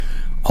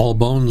All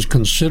Bones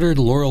Considered,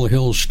 Laurel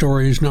Hill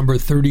Stories number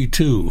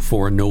 32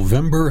 for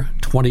November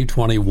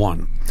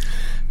 2021.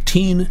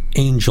 Teen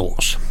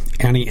Angels.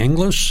 Annie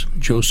Inglis,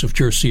 Joseph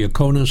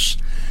Gerssiokonis,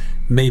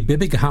 May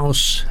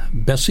Bibbinghaus,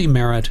 Bessie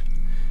Merritt,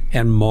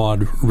 and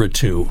Maud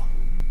Ritu.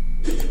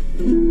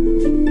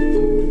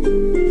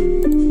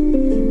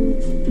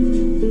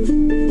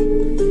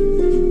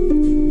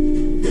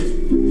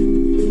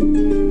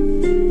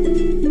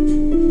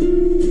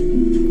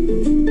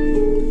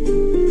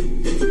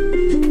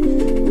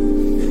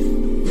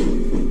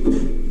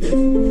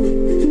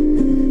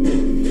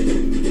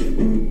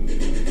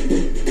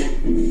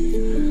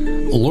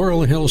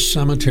 Laurel Hill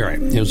Cemetery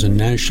is a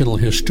National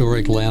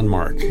Historic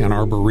Landmark, an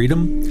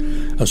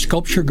arboretum, a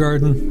sculpture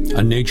garden,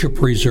 a nature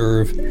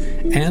preserve,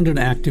 and an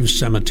active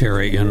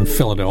cemetery in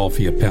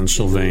Philadelphia,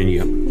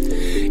 Pennsylvania.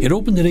 It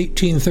opened in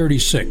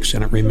 1836,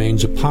 and it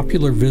remains a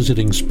popular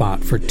visiting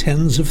spot for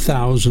tens of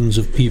thousands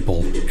of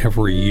people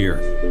every year.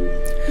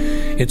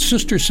 Its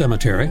sister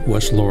cemetery,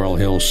 West Laurel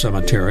Hill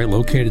Cemetery,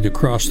 located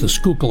across the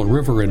Schuylkill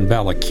River in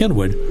Bala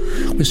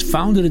Cynwyd, was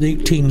founded in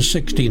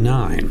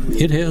 1869.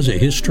 It has a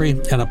history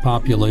and a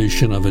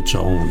population of its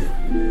own.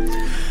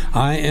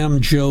 I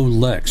am Joe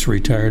Lex,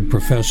 retired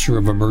professor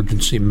of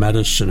emergency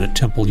medicine at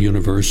Temple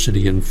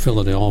University in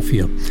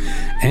Philadelphia,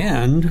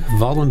 and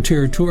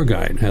volunteer tour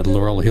guide at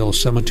Laurel Hill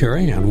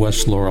Cemetery and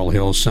West Laurel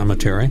Hill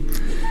Cemetery,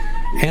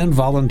 and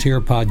volunteer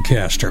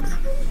podcaster.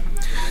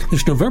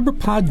 This November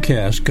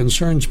podcast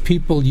concerns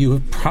people you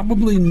have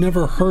probably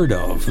never heard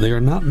of. They are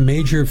not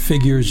major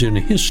figures in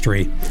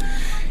history,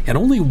 and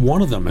only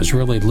one of them has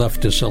really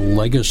left us a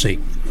legacy.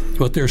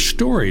 But their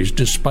stories,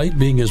 despite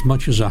being as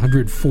much as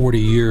 140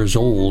 years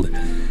old,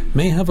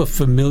 may have a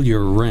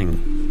familiar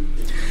ring.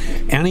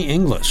 Annie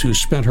Inglis, who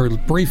spent her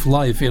brief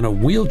life in a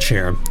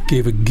wheelchair,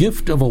 gave a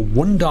gift of a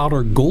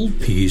 $1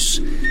 gold piece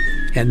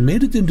and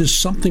made it into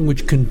something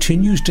which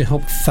continues to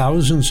help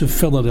thousands of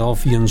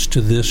Philadelphians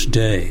to this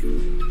day.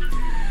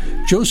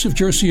 Joseph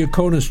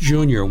Gerssiokonis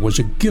Jr. was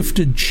a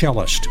gifted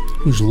cellist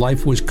whose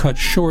life was cut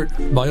short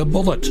by a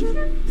bullet.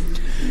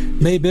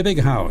 May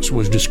Bibbinghaus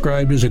was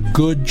described as a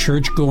good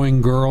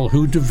church-going girl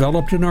who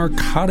developed a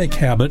narcotic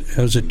habit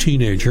as a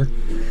teenager.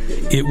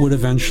 It would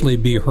eventually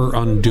be her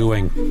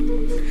undoing.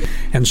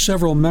 And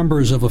several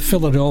members of a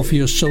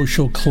Philadelphia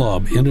social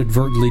club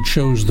inadvertently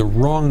chose the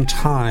wrong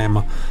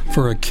time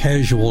for a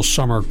casual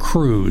summer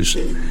cruise,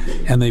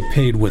 and they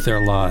paid with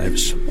their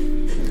lives.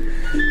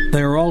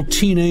 They are all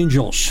teen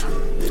angels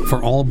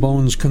for All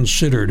Bones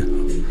Considered,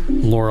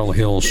 Laurel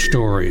Hill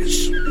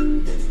Stories.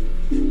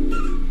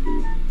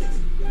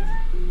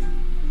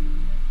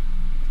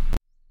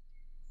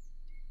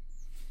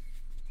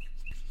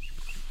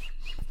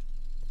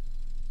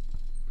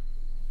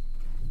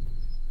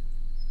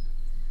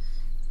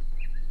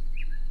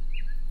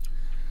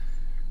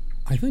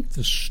 I think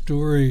the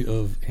story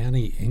of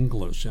Annie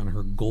Inglis and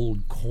her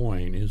gold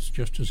coin is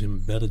just as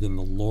embedded in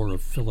the lore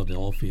of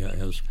Philadelphia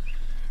as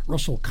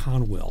Russell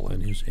Conwell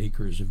and his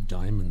Acres of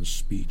Diamonds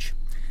speech.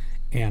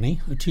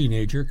 Annie, a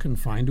teenager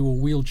confined to a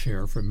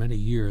wheelchair for many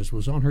years,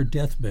 was on her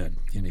deathbed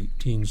in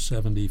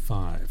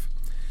 1875.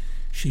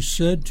 She's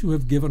said to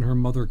have given her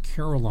mother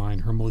Caroline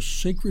her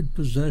most sacred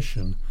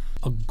possession,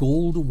 a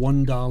gold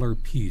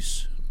 $1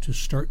 piece, to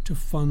start to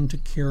fund to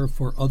care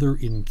for other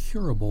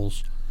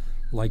incurables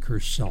like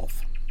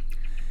herself.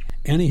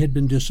 Annie had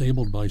been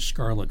disabled by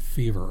scarlet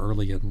fever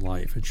early in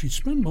life, and she'd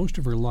spent most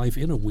of her life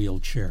in a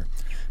wheelchair,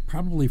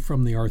 probably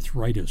from the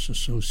arthritis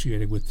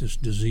associated with this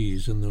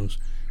disease in those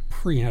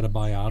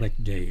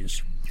pre-antibiotic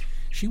days.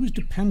 She was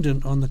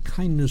dependent on the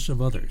kindness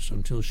of others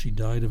until she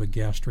died of a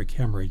gastric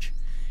hemorrhage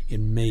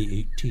in May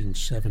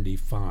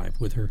 1875,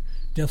 with her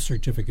death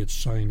certificate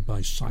signed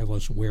by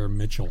Silas Ware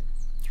Mitchell.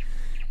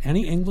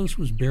 Annie Inglis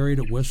was buried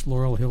at West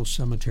Laurel Hill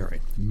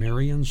Cemetery,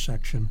 Marion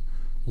Section,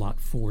 Lot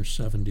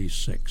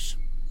 476.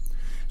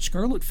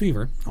 Scarlet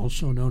fever,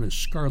 also known as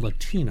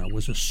scarlatina,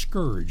 was a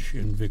scourge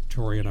in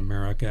Victorian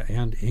America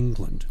and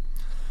England.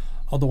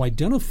 Although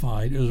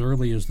identified as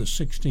early as the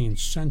 16th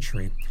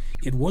century,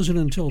 it wasn't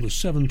until the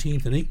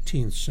 17th and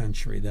 18th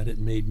century that it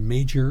made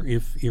major,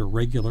 if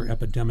irregular,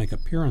 epidemic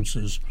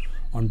appearances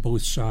on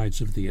both sides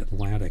of the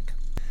Atlantic.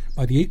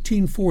 By the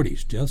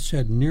 1840s, deaths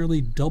had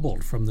nearly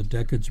doubled from the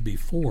decades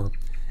before,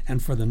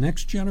 and for the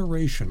next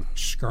generation,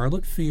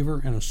 scarlet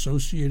fever and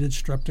associated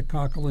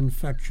streptococcal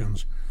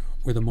infections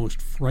were the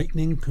most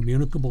frightening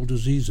communicable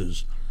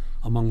diseases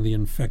among the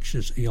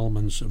infectious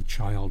ailments of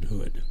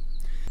childhood.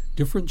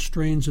 Different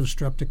strains of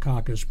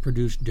streptococcus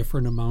produced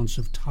different amounts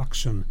of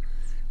toxin,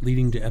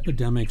 leading to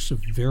epidemics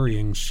of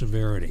varying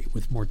severity,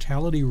 with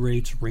mortality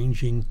rates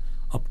ranging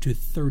up to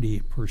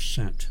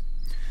 30%.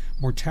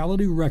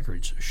 Mortality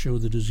records show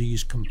the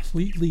disease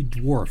completely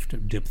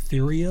dwarfed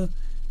diphtheria,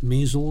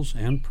 measles,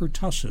 and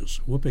pertussis,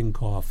 whooping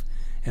cough,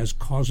 as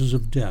causes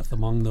of death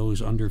among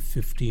those under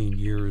 15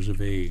 years of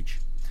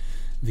age.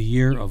 The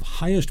year of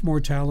highest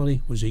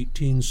mortality was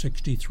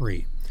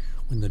 1863,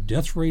 when the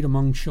death rate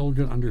among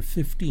children under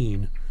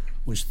 15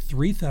 was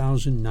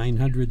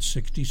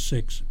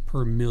 3,966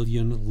 per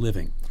million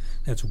living.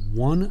 That's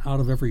 1 out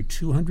of every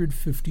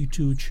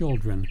 252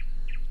 children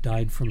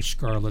died from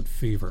scarlet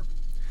fever.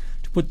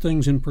 To put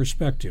things in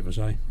perspective, as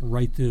I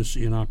write this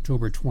in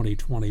October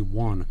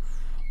 2021,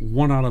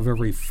 1 out of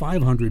every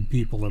 500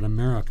 people in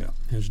America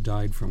has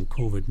died from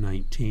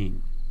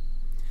COVID-19.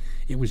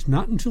 It was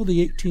not until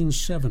the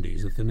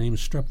 1870s that the name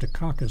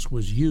Streptococcus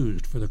was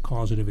used for the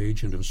causative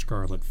agent of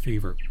scarlet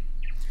fever.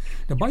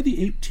 Now, by the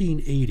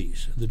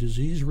 1880s, the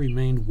disease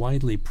remained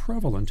widely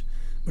prevalent,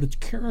 but its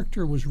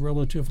character was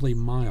relatively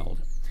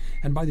mild.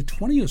 And by the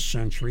 20th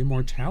century,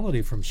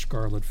 mortality from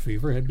scarlet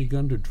fever had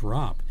begun to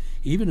drop.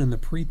 Even in the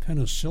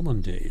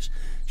pre-penicillin days,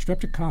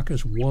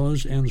 Streptococcus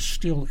was and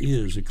still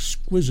is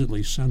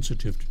exquisitely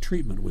sensitive to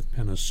treatment with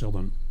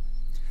penicillin.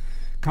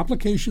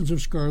 Complications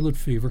of scarlet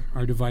fever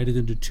are divided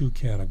into 2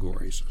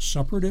 categories: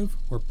 suppurative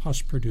or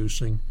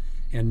pus-producing,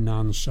 and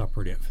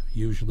non-suppurative,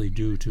 usually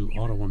due to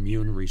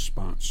autoimmune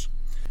response.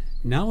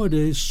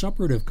 Nowadays,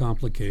 suppurative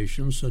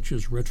complications such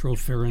as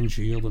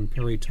retropharyngeal and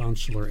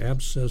peritonsillar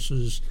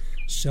abscesses,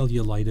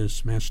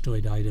 cellulitis,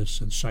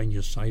 mastoiditis, and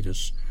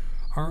sinusitis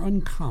are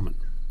uncommon.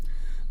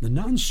 The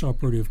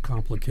non-suppurative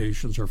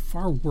complications are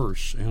far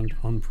worse and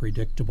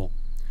unpredictable.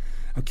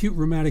 Acute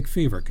rheumatic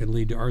fever can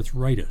lead to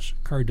arthritis,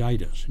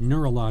 carditis,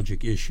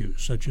 neurologic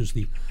issues such as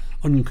the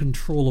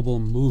uncontrollable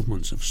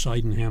movements of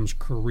Sydenham's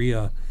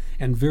chorea,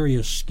 and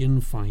various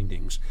skin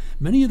findings.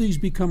 Many of these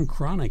become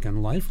chronic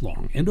and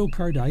lifelong.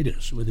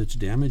 Endocarditis, with its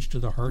damage to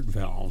the heart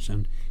valves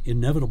and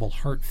inevitable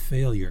heart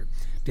failure,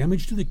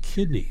 damage to the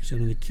kidneys, and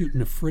an acute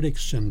nephritic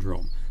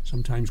syndrome,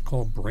 sometimes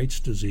called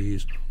Bright's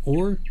disease,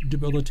 or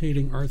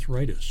debilitating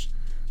arthritis.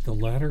 The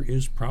latter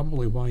is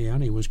probably why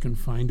Annie was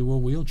confined to a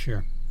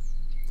wheelchair.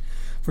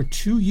 For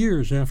 2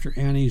 years after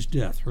Annie's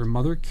death, her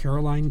mother,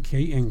 Caroline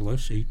K.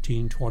 Inglis,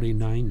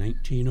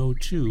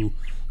 1829-1902,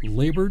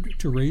 labored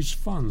to raise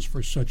funds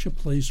for such a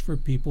place for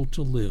people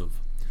to live.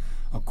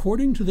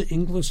 According to the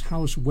Inglis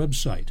House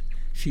website,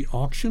 she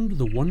auctioned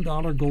the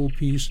 $1 gold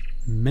piece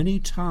many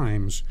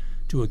times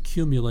to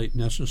accumulate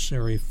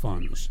necessary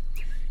funds.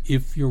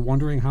 If you're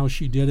wondering how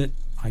she did it,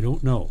 I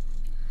don't know.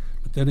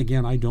 But then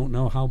again, I don't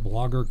know how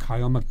blogger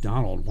Kyle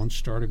MacDonald once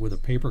started with a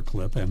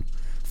paperclip and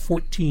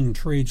 14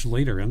 trades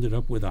later ended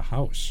up with a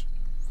house.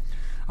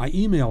 I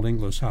emailed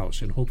Inglis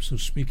House in hopes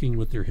of speaking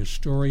with their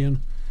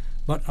historian,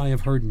 but I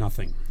have heard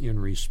nothing in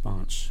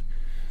response.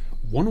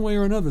 One way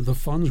or another, the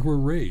funds were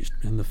raised,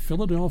 and the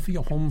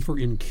Philadelphia Home for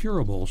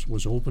Incurables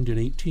was opened in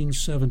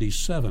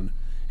 1877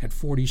 at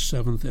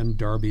 47th and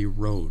Darby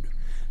Road.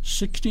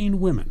 16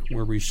 women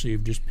were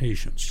received as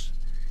patients,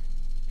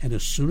 and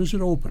as soon as it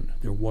opened,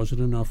 there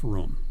wasn't enough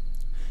room.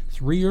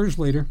 3 years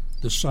later,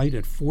 the site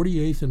at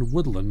 48th and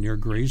Woodland near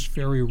Grays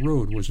Ferry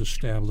Road was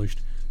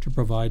established to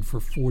provide for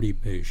 40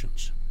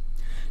 patients.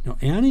 Now,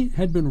 Annie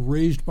had been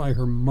raised by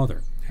her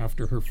mother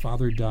after her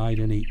father died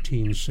in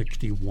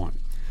 1861.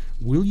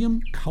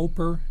 William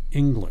Cowper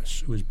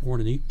Inglis, who was born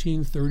in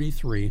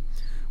 1833,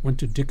 went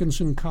to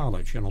Dickinson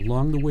College and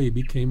along the way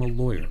became a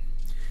lawyer.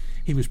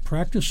 He was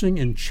practicing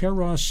in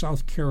Chehaw,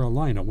 South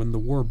Carolina when the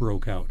war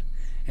broke out,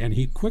 and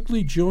he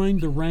quickly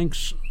joined the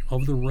ranks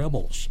of the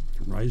rebels,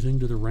 rising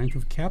to the rank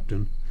of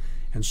captain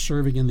and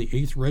serving in the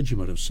 8th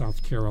Regiment of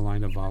South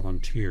Carolina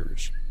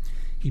Volunteers.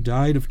 He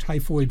died of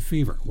typhoid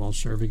fever while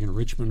serving in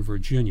Richmond,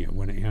 Virginia,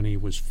 when Annie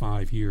was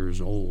 5 years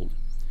old.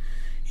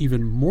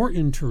 Even more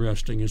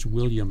interesting is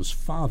William's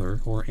father,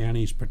 or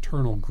Annie's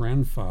paternal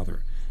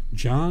grandfather,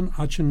 John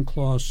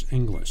Auchincloss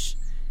Inglis,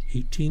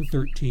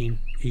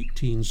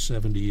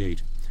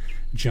 1813-1878.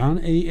 John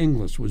A.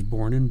 Inglis was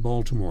born in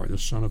Baltimore, the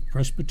son of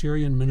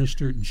Presbyterian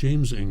minister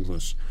James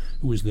Inglis,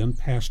 who was then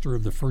pastor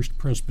of the First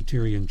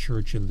Presbyterian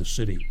Church in the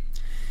city.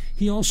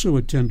 He also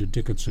attended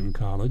Dickinson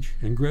College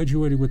and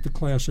graduated with the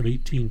class of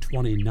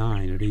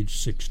 1829 at age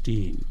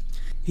 16.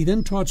 He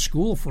then taught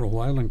school for a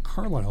while in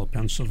Carlisle,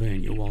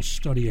 Pennsylvania, while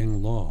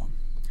studying law.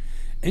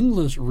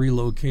 Inglis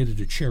relocated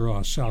to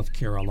Chehaw, South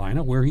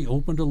Carolina, where he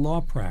opened a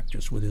law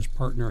practice with his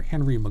partner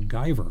Henry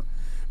MacGyver.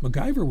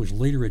 MacGyver was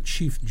later a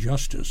Chief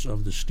Justice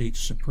of the state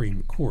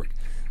Supreme Court.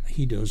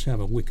 He does have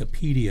a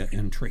Wikipedia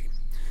entry.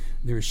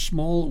 Their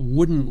small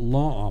wooden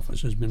law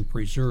office has been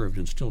preserved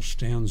and still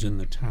stands in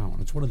the town.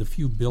 It's one of the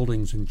few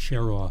buildings in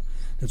Chehaw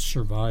that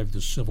survived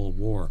the Civil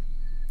War.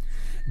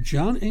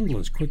 John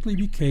Inglis quickly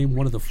became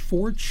one of the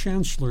 4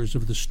 chancellors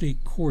of the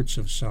state courts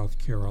of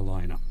South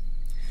Carolina.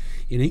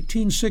 In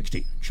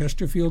 1860,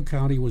 Chesterfield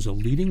County was a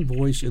leading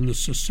voice in the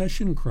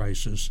secession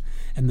crisis,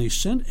 and they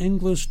sent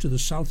Inglis to the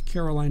South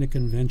Carolina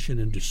Convention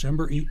in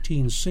December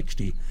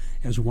 1860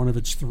 as one of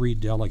its 3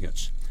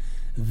 delegates.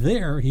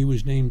 There, he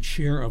was named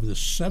chair of the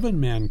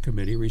 7-man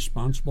committee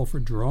responsible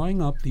for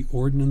drawing up the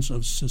Ordinance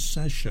of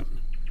Secession.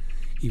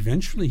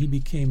 Eventually, he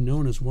became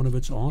known as one of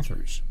its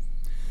authors.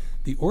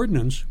 The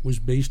ordinance was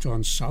based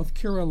on South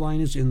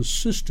Carolina's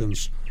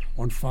insistence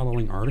on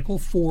following Article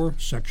 4,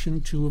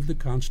 Section 2 of the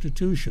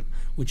Constitution,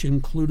 which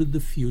included the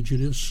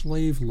fugitive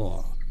slave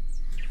law.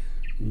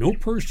 No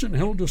person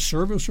held to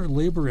service or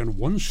labor in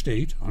one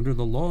state, under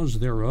the laws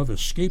thereof,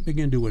 escaping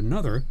into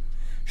another,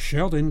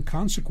 shall, in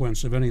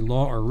consequence of any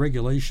law or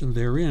regulation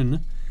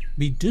therein,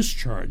 be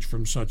discharged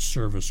from such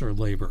service or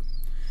labor,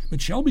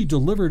 but shall be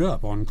delivered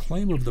up on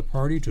claim of the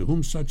party to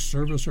whom such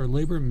service or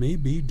labor may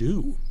be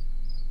due.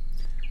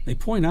 They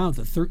point out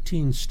that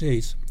 13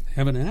 states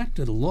have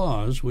enacted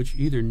laws which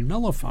either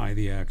nullify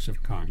the acts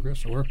of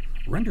Congress or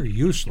render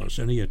useless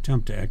any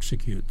attempt to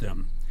execute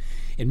them.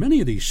 In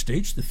many of these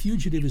states, the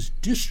fugitive is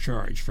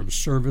discharged from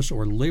service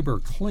or labor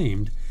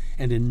claimed,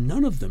 and in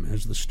none of them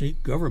has the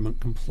state government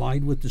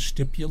complied with the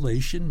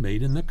stipulation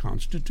made in the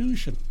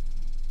Constitution.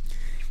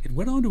 It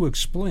went on to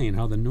explain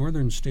how the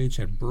northern states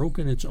had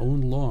broken its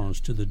own laws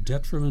to the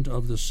detriment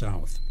of the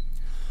South.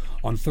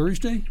 On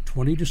Thursday,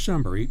 20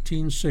 December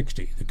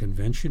 1860, the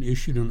convention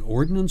issued an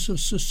ordinance of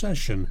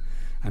secession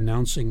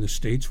announcing the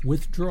state's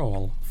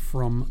withdrawal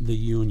from the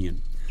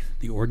Union.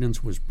 The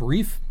ordinance was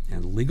brief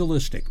and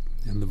legalistic,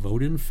 and the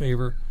vote in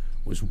favor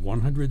was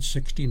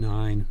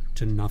 169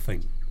 to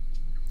nothing.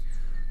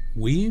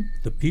 We,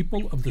 the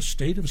people of the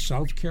state of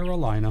South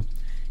Carolina,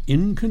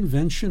 in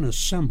convention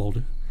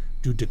assembled,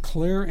 do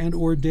declare and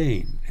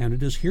ordain, and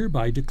it is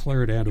hereby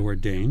declared and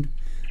ordained,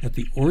 that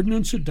the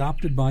ordinance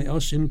adopted by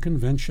us in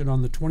convention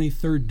on the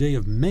 23rd day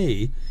of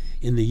May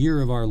in the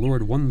year of our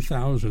Lord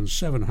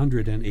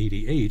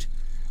 1788,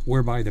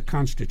 whereby the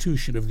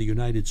Constitution of the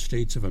United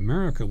States of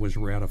America was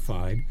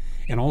ratified,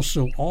 and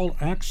also all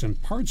acts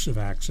and parts of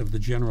acts of the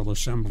General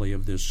Assembly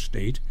of this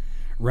state,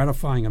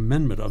 ratifying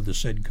amendment of the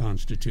said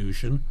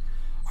Constitution,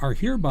 are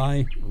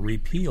hereby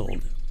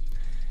repealed,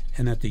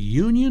 and that the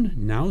union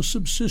now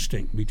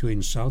subsisting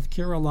between South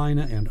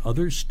Carolina and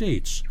other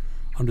states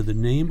under the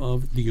name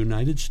of the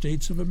United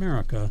States of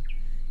America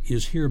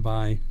is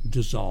hereby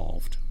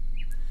dissolved.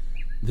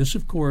 This,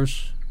 of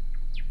course,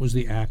 was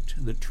the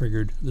act that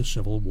triggered the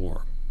Civil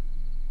War.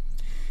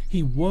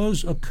 He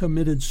was a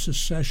committed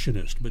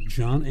secessionist, but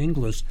John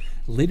Inglis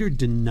later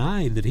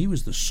denied that he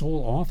was the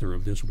sole author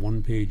of this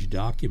one-page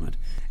document,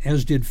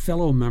 as did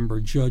fellow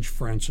member Judge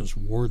Francis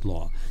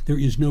Wardlaw. There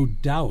is no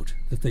doubt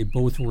that they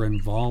both were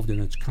involved in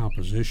its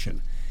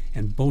composition,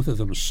 and both of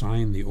them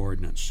signed the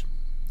ordinance.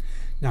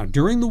 Now,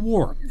 during the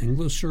war,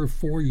 Inglis served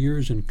 4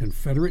 years in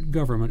Confederate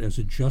government as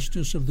a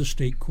justice of the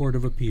State Court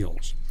of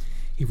Appeals.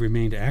 He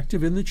remained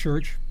active in the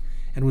church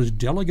and was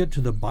delegate to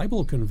the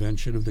Bible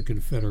Convention of the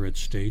Confederate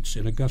States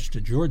in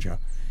Augusta, Georgia,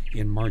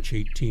 in March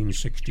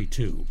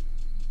 1862.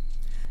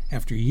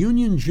 After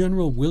Union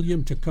General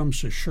William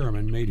Tecumseh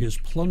Sherman made his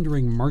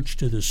plundering march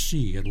to the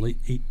sea in late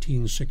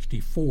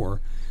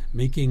 1864,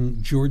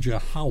 making Georgia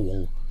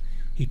howl,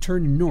 he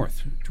turned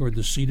north toward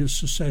the seat of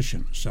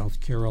secession,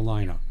 South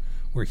Carolina,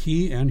 where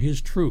he and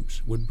his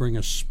troops would bring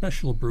a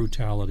special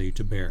brutality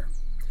to bear.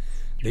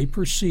 They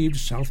perceived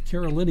South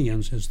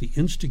Carolinians as the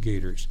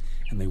instigators,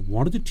 and they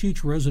wanted to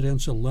teach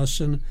residents a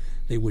lesson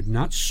they would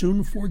not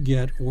soon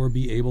forget or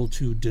be able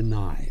to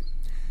deny.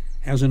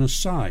 As an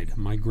aside,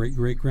 my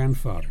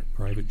great-great-grandfather,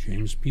 Private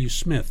James P.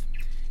 Smith,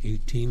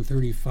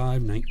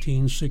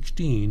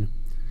 1835-1916,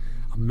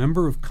 a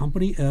member of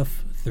Company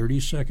F,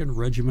 32nd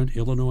Regiment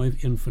Illinois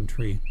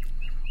Infantry,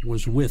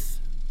 was with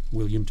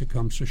William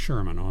Tecumseh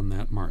Sherman on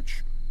that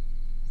march.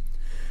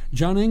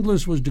 John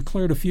Inglis was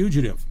declared a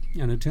fugitive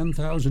and a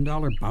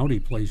 $10,000 bounty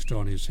placed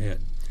on his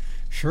head.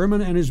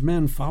 Sherman and his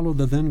men followed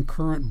the then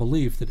current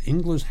belief that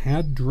Inglis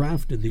had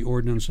drafted the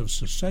Ordinance of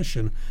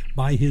Secession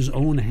by his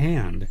own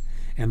hand,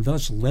 and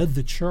thus led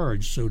the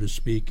charge, so to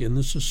speak, in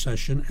the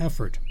secession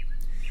effort.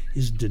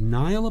 His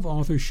denial of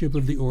authorship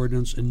of the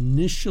ordinance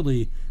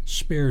initially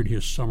spared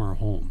his summer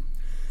home,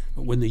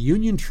 but when the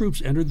Union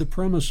troops entered the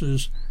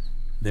premises,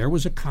 there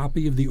was a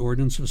copy of the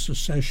Ordinance of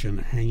Secession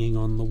hanging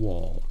on the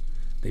wall.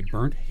 They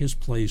burnt his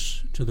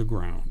place to the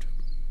ground.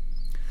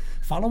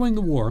 Following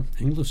the war,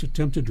 Inglis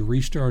attempted to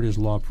restart his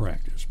law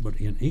practice, but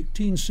in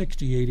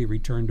 1868 he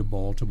returned to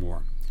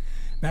Baltimore.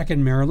 Back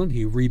in Maryland,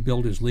 he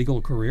rebuilt his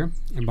legal career,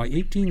 and by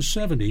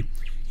 1870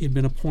 he had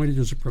been appointed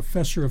as a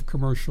professor of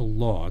commercial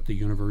law at the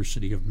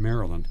University of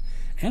Maryland,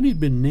 and he'd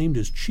been named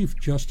as Chief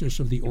Justice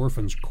of the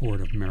Orphans' Court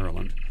of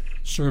Maryland,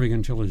 serving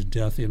until his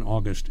death in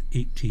August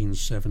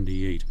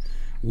 1878.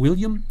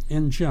 William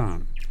and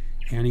John,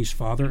 Annie's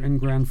father and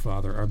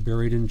grandfather, are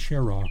buried in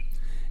Cheraw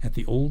at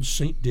the old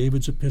St.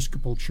 David's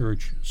Episcopal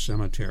Church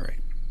Cemetery.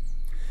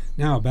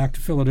 Now back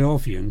to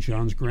Philadelphia and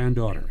John's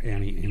granddaughter,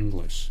 Annie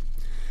Inglis.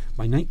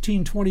 By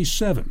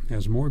 1927,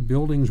 as more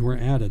buildings were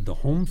added, the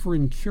Home for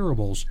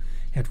Incurables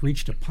had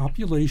reached a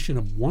population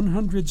of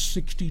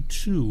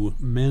 162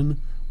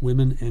 men,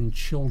 women, and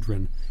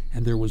children,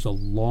 and there was a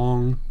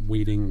long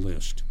waiting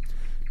list.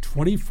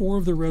 24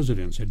 of the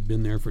residents had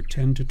been there for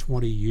 10 to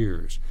 20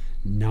 years.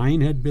 9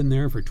 had been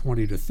there for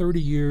 20 to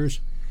 30 years,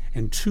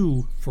 and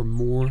 2 for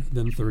more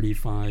than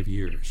 35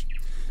 years.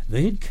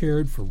 They had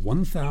cared for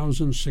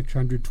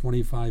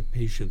 1,625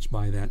 patients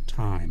by that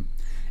time,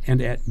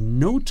 and at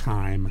no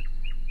time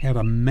had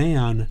a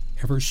man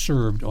ever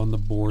served on the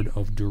board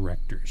of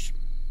directors.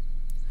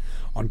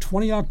 On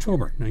 20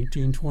 October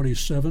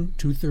 1927,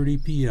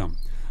 2:30 p.m.,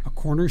 a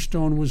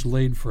cornerstone was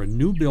laid for a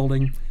new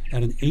building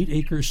at an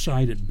 8-acre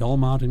site at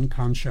Belmont and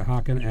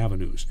Conshohocken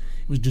Avenues.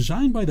 It was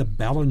designed by the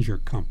Ballinger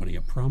Company,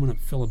 a prominent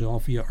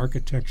Philadelphia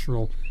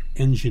architectural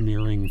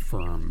engineering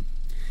firm.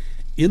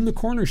 In the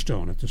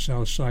cornerstone at the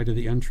south side of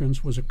the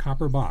entrance was a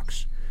copper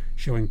box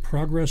showing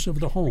progress of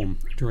the home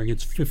during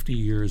its 50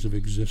 years of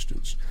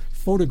existence,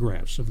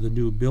 photographs of the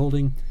new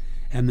building,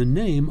 and the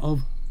name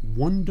of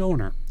one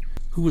donor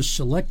who was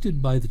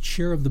selected by the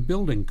chair of the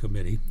building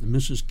committee,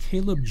 Mrs.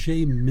 Caleb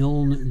J.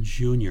 Milne,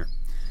 Jr.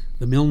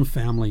 The Milne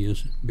family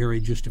is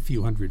buried just a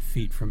few hundred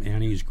feet from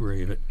Annie's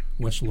grave at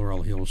West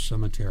Laurel Hill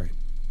Cemetery.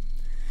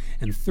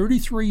 And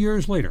 33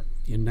 years later,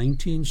 in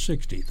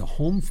 1960, the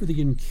Home for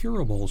the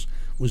Incurables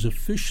was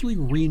officially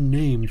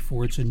renamed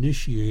for its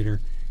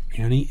initiator,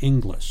 Annie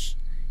Inglis.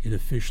 It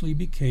officially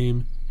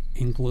became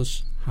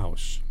Inglis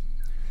House.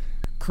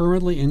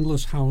 Currently,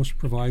 Inglis House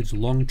provides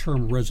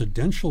long-term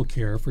residential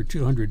care for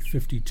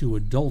 252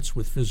 adults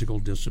with physical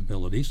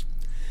disabilities.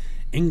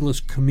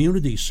 Inglis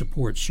Community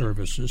Support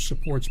Services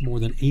supports more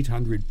than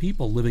 800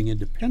 people living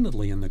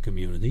independently in the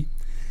community,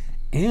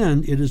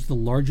 and it is the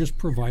largest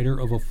provider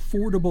of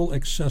affordable,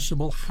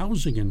 accessible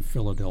housing in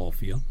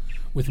Philadelphia,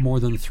 with more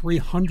than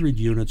 300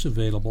 units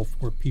available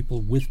for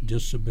people with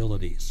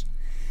disabilities.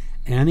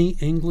 Annie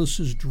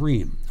Inglis's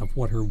dream of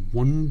what her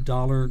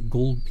 $1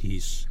 gold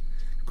piece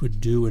could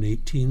do in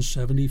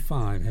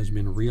 1875 has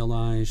been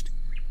realized,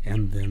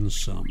 and then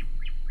some.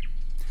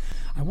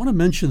 I want to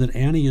mention that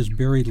Annie is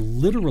buried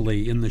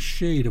literally in the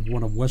shade of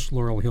one of West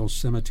Laurel Hill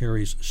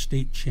Cemetery's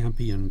state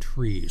champion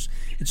trees.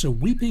 It's a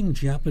weeping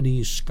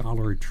Japanese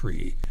scholar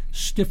tree,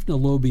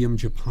 Stiphnalobium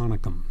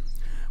japonicum.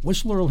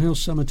 West Laurel Hill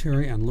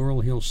Cemetery and Laurel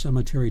Hill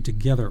Cemetery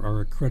together are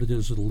accredited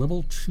as a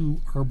Level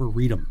 2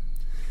 Arboretum.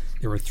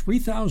 There are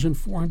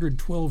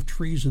 3,412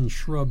 trees and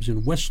shrubs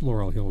in West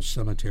Laurel Hill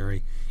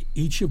Cemetery,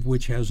 each of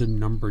which has a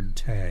numbered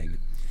tag.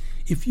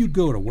 If you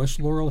go to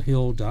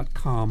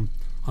westlaurelhill.com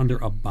under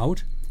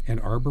About and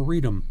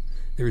Arboretum,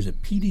 there is a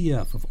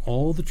PDF of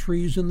all the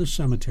trees in the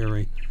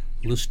cemetery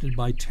listed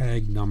by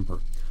tag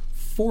number.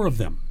 4 of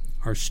them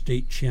are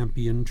state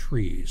champion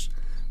trees,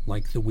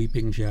 like the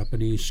weeping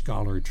Japanese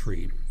scholar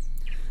tree.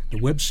 The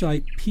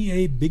website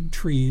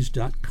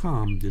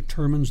pabigtrees.com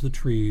determines the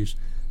trees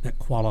that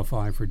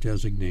qualify for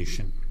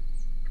designation.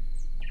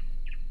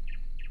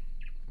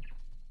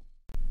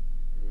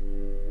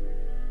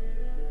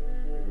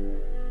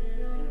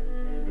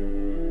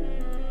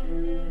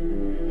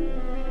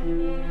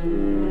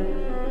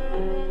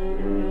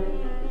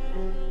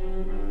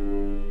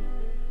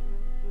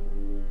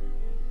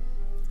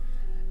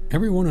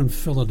 Everyone in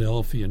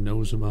Philadelphia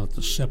knows about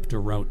the SEPTA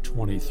Route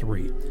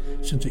 23,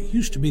 since it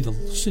used to be the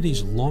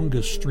city's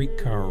longest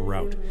streetcar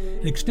route.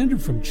 It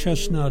extended from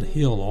Chestnut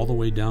Hill all the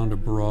way down to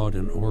Broad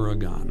in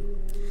Oregon.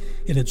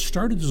 It had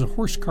started as a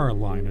horse-car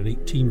line in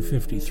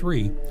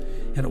 1853,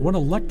 and it went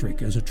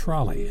electric as a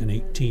trolley in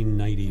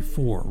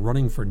 1894,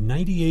 running for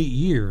 98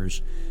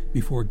 years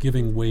before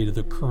giving way to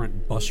the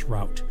current bus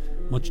route,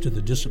 much to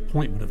the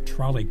disappointment of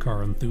trolley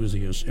car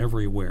enthusiasts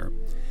everywhere.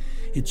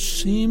 It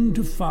seemed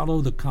to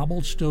follow the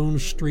cobblestone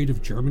street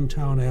of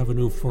Germantown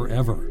Avenue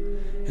forever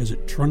as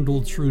it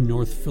trundled through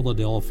North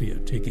Philadelphia,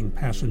 taking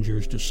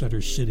passengers to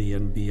Center City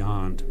and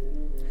beyond.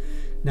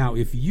 Now,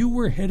 if you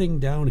were heading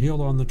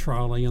downhill on the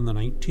trolley in the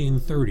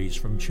 1930s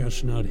from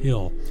Chestnut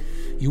Hill,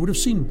 you would have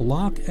seen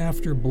block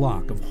after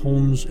block of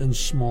homes and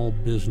small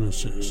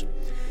businesses.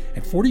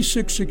 At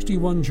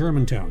 4661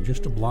 Germantown,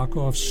 just a block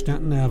off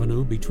Stanton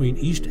Avenue between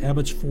East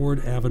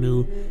Abbotsford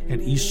Avenue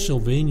and East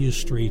Sylvania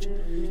Street,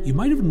 you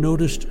might have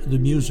noticed the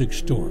music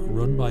store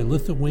run by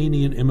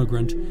Lithuanian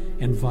immigrant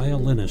and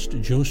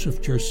violinist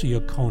Joseph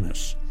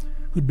Gersiakonis,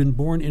 who'd been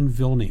born in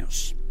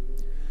Vilnius.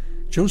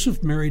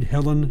 Joseph married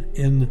Helen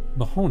N.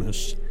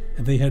 Bahonis,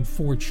 and they had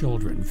 4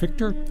 children,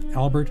 Victor,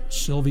 Albert,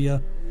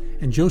 Sylvia,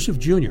 and Joseph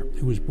Jr.,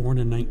 who was born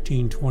in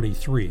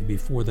 1923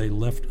 before they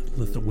left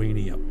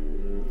Lithuania.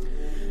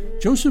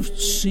 Joseph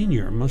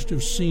Sr. must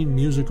have seen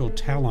musical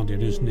talent in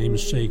his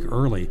namesake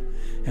early,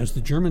 as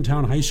the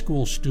Germantown High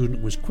School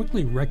student was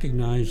quickly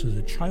recognized as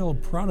a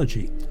child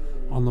prodigy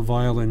on the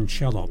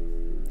violoncello.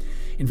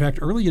 In fact,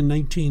 early in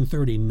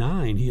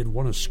 1939, he had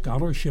won a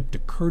scholarship to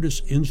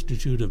Curtis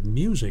Institute of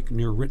Music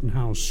near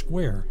Rittenhouse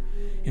Square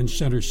in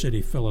Center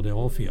City,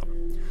 Philadelphia.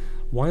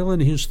 While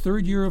in his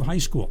 3rd year of high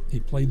school, he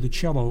played the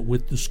cello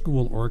with the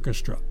school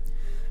orchestra.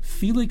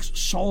 Felix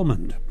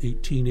Salmond,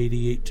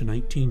 1888 to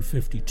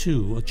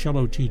 1952, a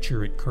cello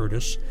teacher at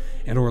Curtis,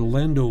 and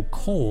Orlando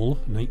Cole,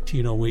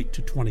 1908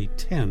 to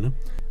 2010,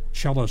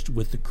 cellist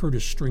with the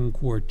Curtis String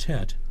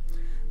Quartet,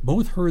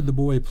 both heard the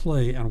boy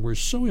play and were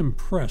so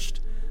impressed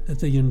that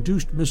they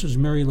induced Mrs.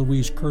 Mary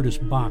Louise Curtis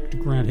Bach to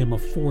grant him a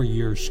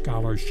 4-year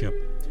scholarship.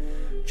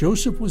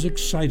 Joseph was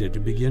excited to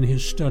begin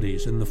his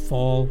studies in the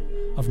fall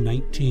of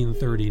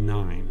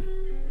 1939.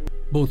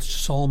 Both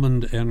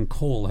Salmond and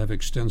Cole have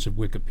extensive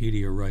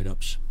Wikipedia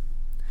write-ups.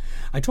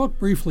 I talked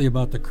briefly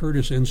about the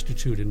Curtis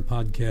Institute in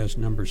podcast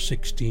number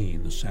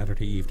 16, the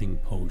Saturday Evening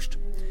Post.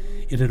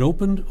 It had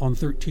opened on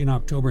 13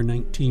 October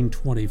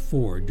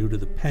 1924 due to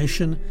the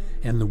passion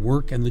and the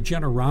work and the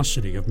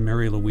generosity of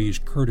Mary Louise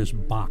Curtis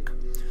Bach,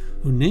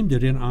 who named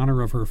it in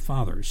honor of her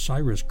father,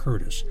 Cyrus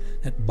Curtis.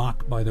 That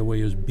Bach, by the way,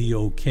 is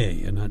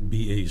B-O-K and not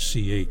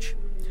B-A-C-H.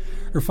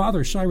 Her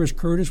father, Cyrus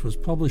Curtis, was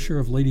publisher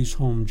of Ladies'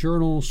 Home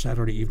Journal,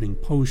 Saturday Evening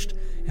Post,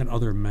 and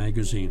other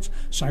magazines.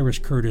 Cyrus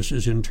Curtis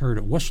is interred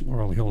at West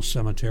Laurel Hill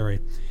Cemetery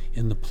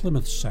in the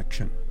Plymouth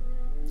section.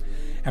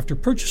 After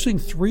purchasing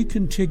 3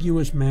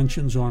 contiguous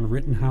mansions on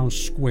Rittenhouse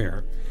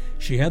Square,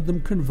 she had them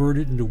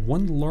converted into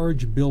one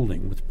large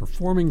building with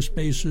performing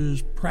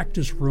spaces,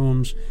 practice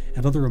rooms,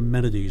 and other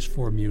amenities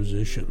for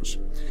musicians.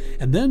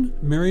 And then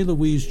Mary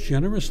Louise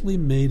generously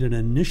made an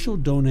initial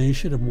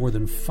donation of more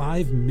than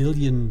 $5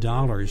 million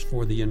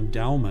for the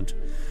endowment,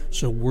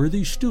 so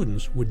worthy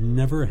students would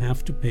never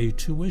have to pay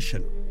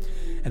tuition.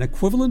 An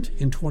equivalent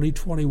in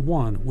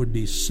 2021 would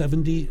be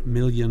 $70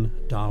 million.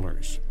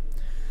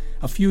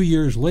 A few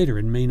years later,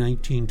 in May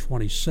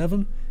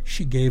 1927,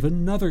 she gave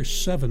another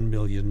 $7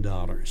 million.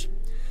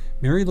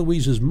 Mary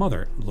Louise's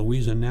mother,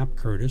 Louisa Knapp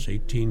Curtis,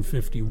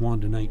 1851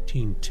 to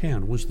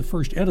 1910, was the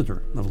first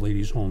editor of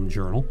Ladies' Home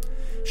Journal.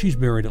 She's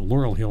buried at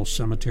Laurel Hill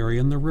Cemetery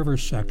in the River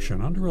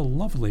section under a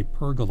lovely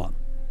pergola.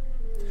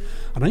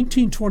 A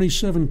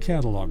 1927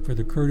 catalog for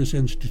the Curtis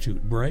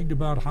Institute bragged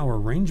about how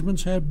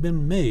arrangements had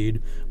been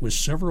made with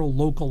several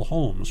local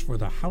homes for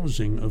the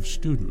housing of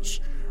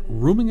students,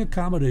 rooming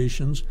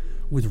accommodations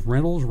with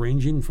rentals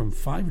ranging from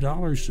 $5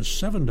 to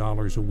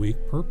 $7 a week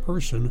per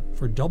person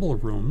for double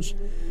rooms,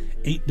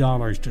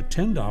 $8 to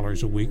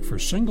 $10 a week for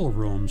single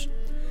rooms,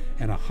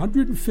 and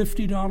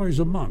 $150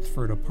 a month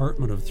for an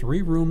apartment of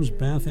 3 rooms,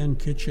 bath, and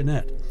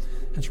kitchenette.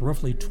 That's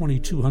roughly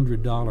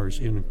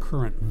 $2,200 in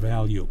current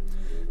value.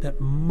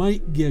 That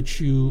might get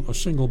you a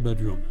single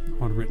bedroom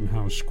on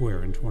Rittenhouse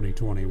Square in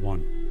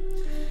 2021.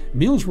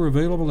 Meals were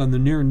available in the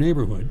near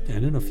neighborhood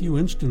and in a few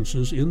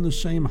instances in the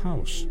same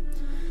house.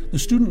 The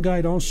student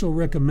guide also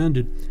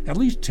recommended at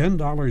least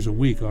 $10 a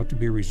week ought to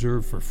be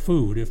reserved for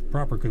food if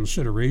proper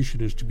consideration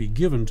is to be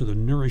given to the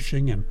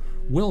nourishing and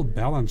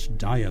well-balanced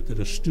diet that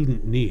a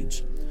student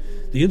needs.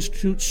 The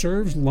Institute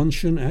serves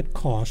luncheon at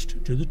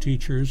cost to the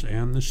teachers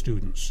and the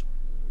students.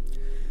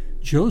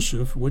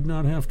 Joseph would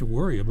not have to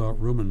worry about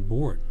room and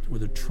board.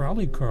 With a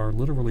trolley car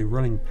literally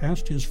running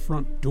past his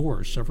front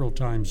door several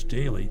times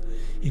daily,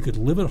 he could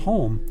live at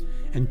home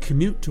and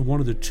commute to one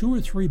of the 2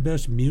 or 3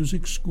 best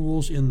music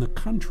schools in the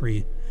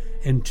country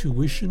and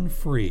tuition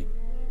free.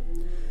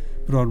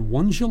 But on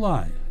 1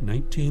 July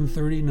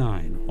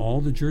 1939,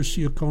 all the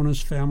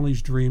Jersey-Oconus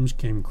family's dreams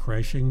came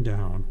crashing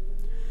down.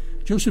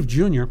 Joseph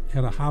Jr.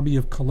 had a hobby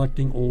of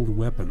collecting old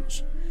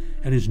weapons,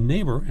 and his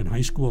neighbor and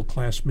high school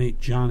classmate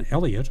John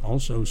Elliott,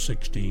 also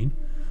 16,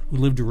 who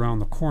lived around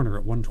the corner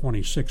at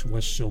 126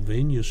 West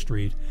Sylvania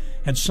Street,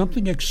 had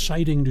something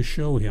exciting to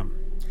show him.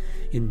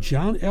 In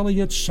John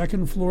Elliott's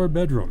second-floor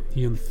bedroom,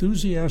 he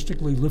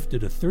enthusiastically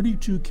lifted a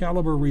 .32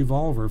 caliber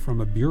revolver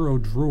from a bureau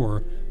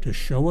drawer to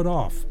show it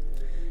off,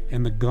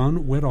 and the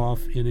gun went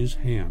off in his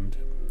hand.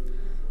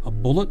 A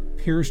bullet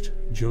pierced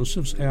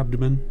Joseph's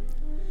abdomen.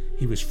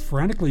 He was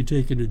frantically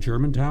taken to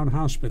Germantown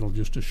Hospital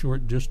just a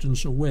short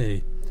distance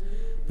away,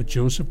 but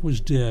Joseph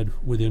was dead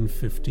within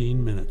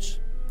 15 minutes.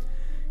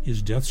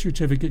 His death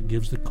certificate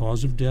gives the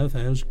cause of death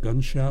as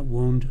gunshot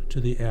wound to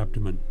the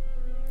abdomen.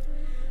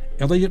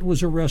 Elliott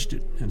was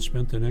arrested and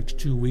spent the next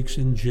 2 weeks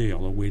in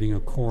jail awaiting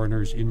a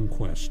coroner's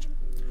inquest.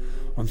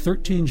 On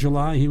 13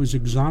 July, he was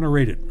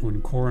exonerated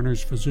when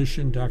coroner's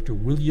physician Dr.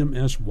 William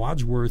S.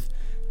 Wadsworth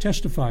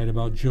testified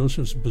about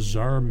Joseph's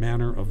bizarre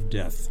manner of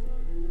death.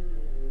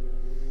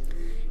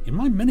 In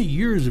my many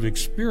years of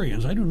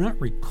experience, I do not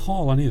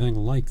recall anything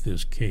like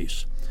this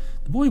case.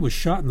 The boy was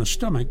shot in the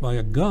stomach by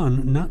a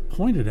gun not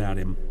pointed at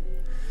him.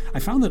 I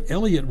found that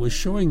Elliott was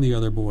showing the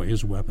other boy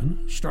his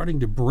weapon, starting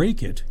to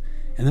break it,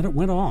 and then it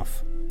went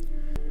off.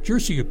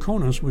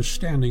 Jersey-Oconus was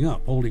standing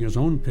up, holding his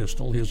own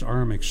pistol, his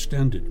arm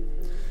extended.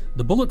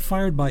 The bullet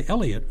fired by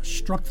Elliott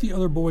struck the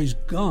other boy's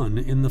gun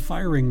in the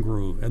firing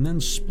groove and then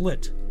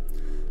split.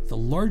 The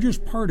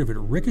largest part of it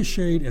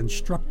ricocheted and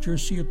struck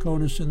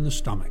Jersey-Oconus in the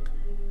stomach.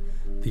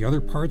 The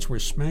other parts were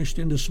smashed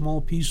into small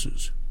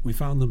pieces. We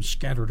found them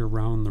scattered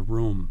around the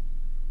room.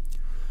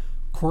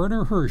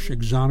 Coroner Hirsch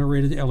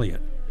exonerated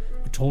Elliott,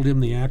 but told him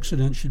the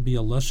accident should be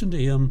a lesson to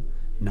him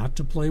not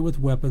to play with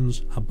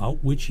weapons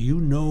about which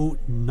you know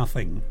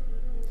nothing.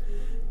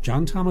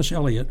 John Thomas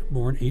Elliott,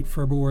 born 8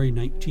 February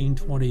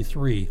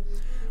 1923,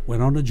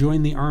 went on to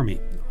join the Army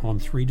on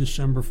 3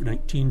 December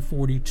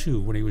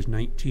 1942 when he was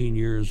 19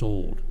 years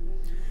old.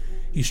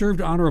 He served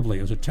honorably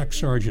as a tech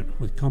sergeant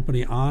with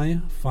Company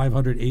I,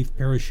 508th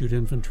Parachute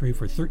Infantry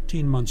for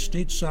 13 months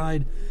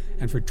stateside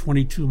and for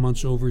 22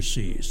 months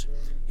overseas.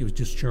 He was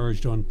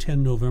discharged on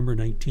 10 November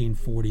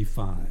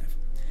 1945.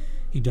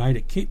 He died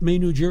at Cape May,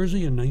 New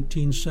Jersey in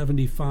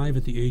 1975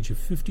 at the age of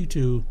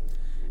 52,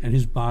 and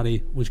his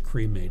body was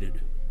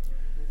cremated.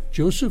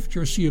 Joseph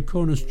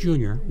Jersey-Oconus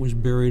Jr. was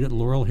buried at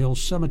Laurel Hill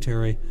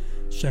Cemetery,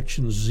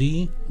 Section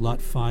Z,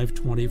 Lot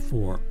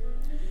 524.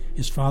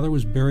 His father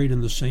was buried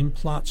in the same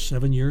plot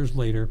 7 years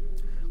later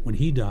when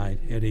he died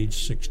at age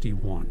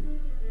 61.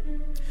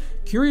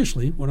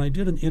 Curiously, when I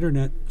did an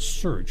internet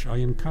search, I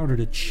encountered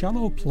a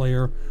cello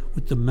player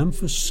with the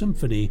Memphis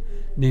Symphony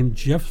named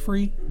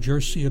Jeffrey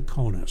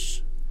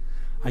Jersey-Oconus.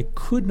 I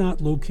could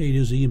not locate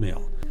his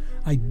email.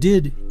 I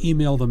did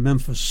email the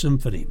Memphis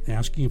Symphony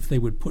asking if they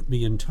would put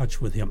me in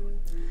touch with him.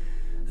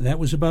 That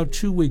was about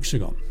 2 weeks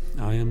ago.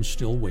 I am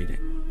still waiting.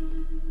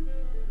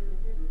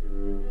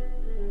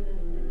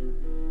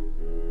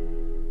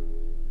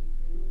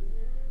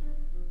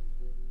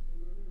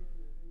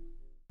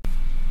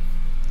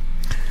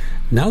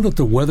 Now that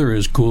the weather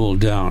has cooled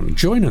down,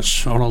 join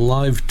us on a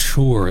live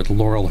tour at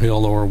Laurel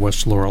Hill or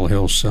West Laurel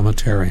Hill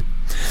Cemetery.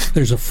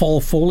 There's a fall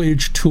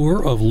foliage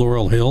tour of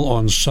Laurel Hill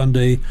on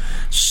Sunday,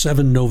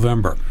 7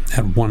 November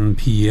at 1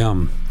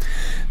 p.m.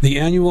 The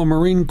annual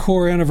Marine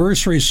Corps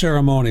anniversary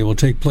ceremony will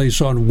take place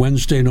on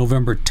Wednesday,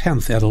 November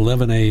 10th at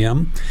 11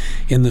 a.m.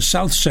 in the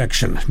south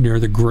section near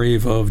the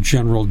grave of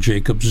General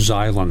Jacob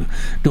Zeilen.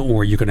 Don't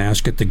worry, you can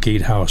ask at the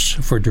gatehouse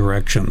for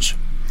directions.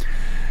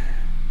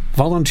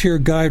 Volunteer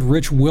guide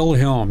Rich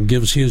Wilhelm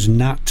gives his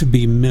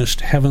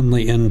not-to-be-missed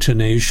Heavenly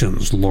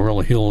Intonations,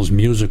 Laurel Hill's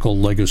musical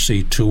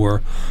legacy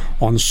tour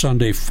on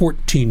Sunday,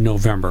 14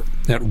 November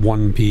at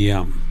 1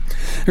 p.m.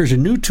 There's a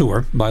new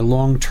tour by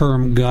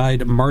long-term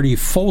guide Marty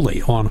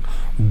Foley on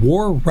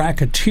war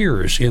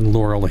racketeers in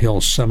Laurel Hill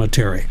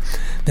Cemetery.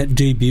 That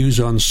debuts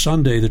on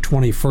Sunday, the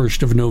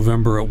 21st of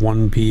November at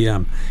 1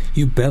 p.m.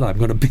 You bet I'm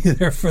going to be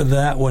there for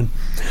that one.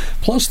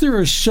 Plus, there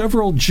are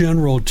several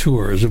general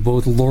tours of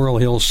both Laurel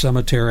Hill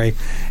Cemetery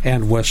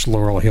and West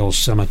Laurel Hill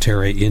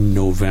Cemetery in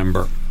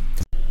November.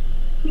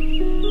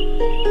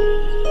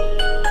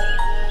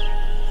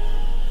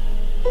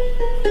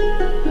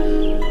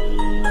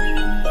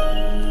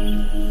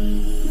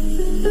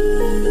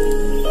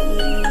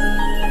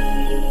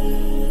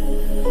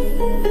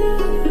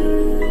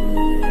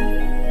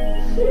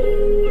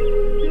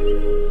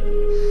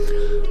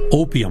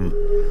 Opium.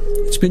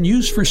 It's been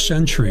used for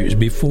centuries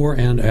before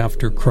and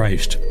after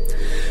Christ.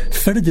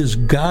 Feted as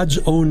God's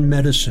own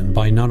medicine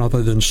by none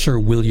other than Sir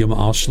William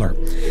Osler,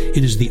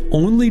 it is the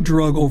only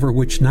drug over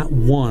which not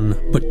one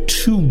but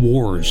 2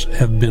 wars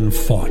have been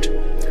fought.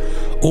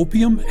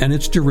 Opium and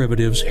its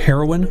derivatives,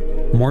 heroin,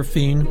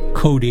 morphine,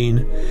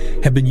 codeine,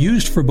 have been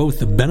used for both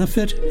the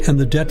benefit and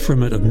the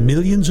detriment of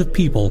millions of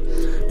people,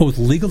 both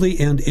legally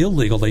and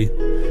illegally,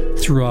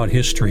 throughout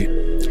history.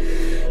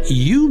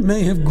 You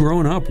may have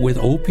grown up with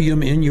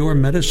opium in your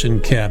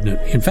medicine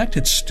cabinet. In fact,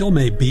 it still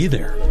may be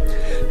there.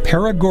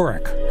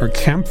 Paregoric, or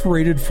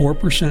camphorated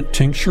 4%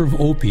 tincture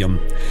of opium,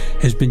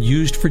 has been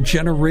used for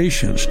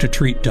generations to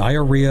treat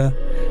diarrhea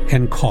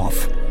and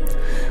cough.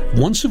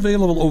 Once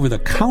available over the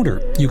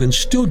counter, you can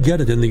still get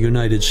it in the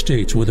United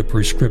States with a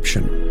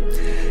prescription.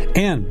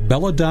 And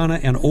belladonna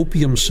and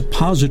opium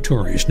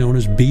suppositories, known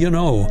as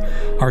B&O,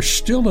 are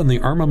still in the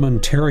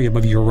armamentarium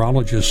of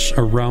urologists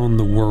around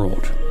the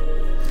world.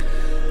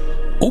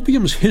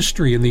 Opium's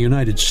history in the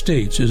United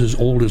States is as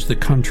old as the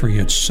country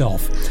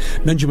itself.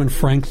 Benjamin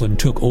Franklin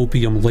took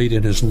opium late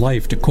in his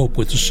life to cope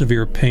with the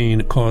severe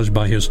pain caused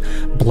by his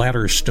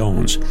bladder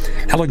stones.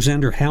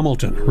 Alexander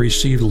Hamilton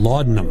received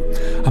laudanum,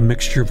 a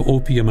mixture of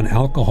opium and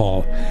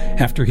alcohol,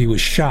 after he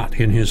was shot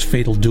in his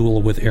fatal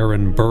duel with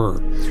Aaron Burr.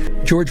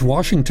 George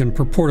Washington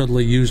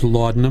purportedly used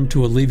laudanum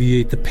to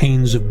alleviate the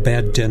pains of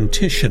bad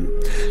dentition.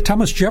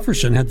 Thomas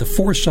Jefferson had the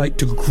foresight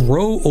to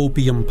grow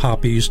opium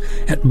poppies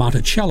at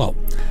Monticello.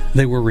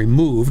 They were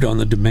removed on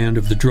the demand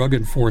of the Drug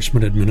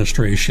Enforcement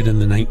Administration in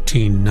the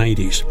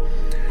 1990s.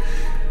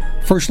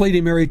 First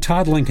Lady Mary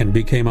Todd Lincoln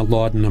became a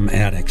laudanum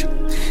addict.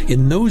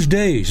 In those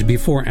days,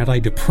 before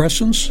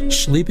antidepressants,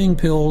 sleeping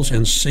pills,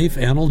 and safe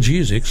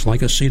analgesics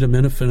like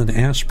acetaminophen and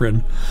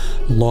aspirin,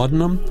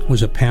 laudanum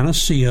was a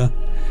panacea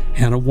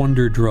and a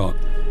wonder drug.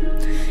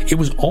 It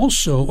was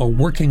also a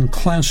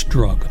working-class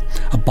drug.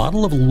 A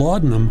bottle of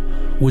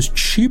laudanum was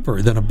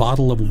cheaper than a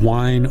bottle of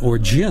wine or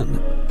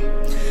gin.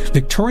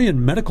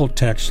 Victorian medical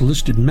texts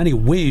listed many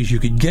ways you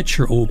could get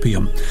your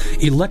opium.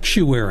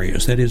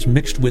 Electuaries, that is,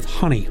 mixed with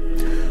honey.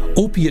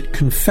 Opiate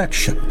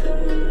confection.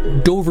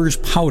 Dover's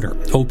powder,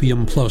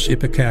 opium plus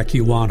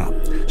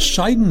ipecacuanha.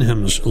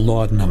 Sydenham's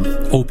laudanum,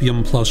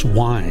 opium plus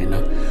wine.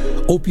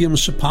 Opium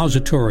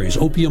suppositories,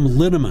 opium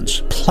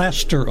liniments,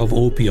 plaster of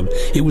opium.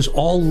 It was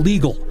all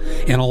legal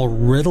and all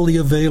readily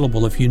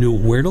available if you knew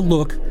where to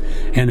look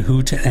and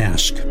who to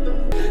ask.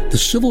 The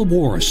Civil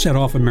War set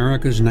off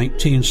America's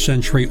 19th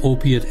century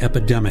opiate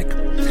epidemic.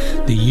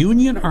 The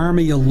Union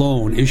Army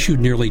alone issued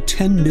nearly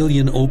 10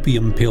 million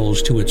opium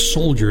pills to its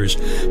soldiers,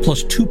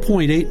 plus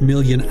 2.8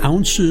 million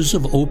ounces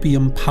of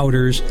opium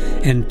powders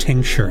and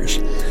tinctures.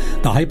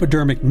 The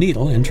hypodermic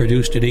needle,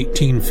 introduced in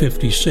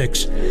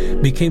 1856,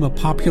 became a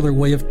popular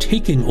way of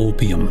taking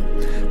opium.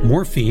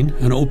 Morphine,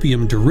 an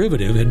opium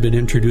derivative, had been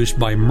introduced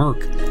by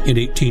Merck in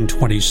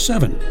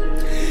 1827.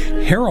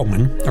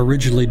 Heroin,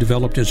 originally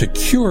developed as a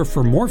cure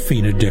for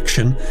morphine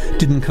addiction,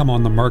 didn't come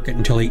on the market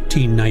until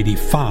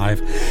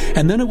 1895,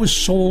 and then it was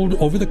sold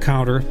over the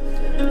counter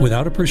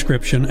without a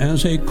prescription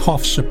as a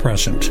cough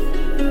suppressant.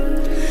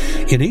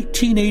 In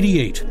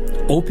 1888,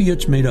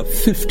 opiates made up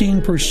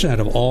 15%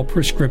 of all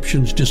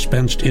prescriptions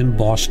dispensed in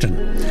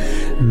Boston.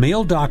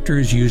 Male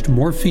doctors used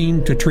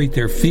morphine to treat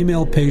their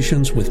female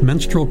patients with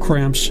menstrual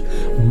cramps,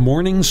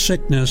 morning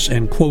sickness,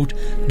 and, quote,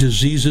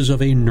 diseases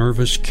of a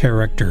nervous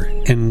character,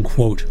 end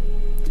quote.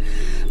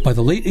 By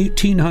the late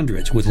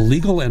 1800s, with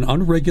legal and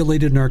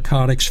unregulated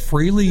narcotics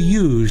freely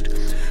used,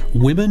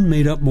 women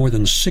made up more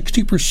than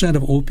 60%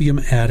 of opium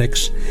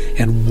addicts,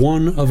 and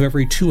 1 of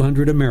every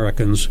 200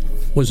 Americans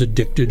was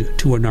addicted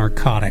to a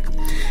narcotic.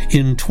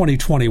 In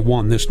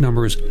 2021, this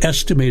number is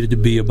estimated to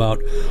be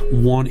about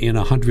 1 in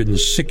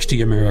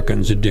 160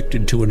 Americans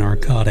addicted to a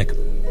narcotic.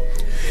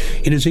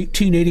 In his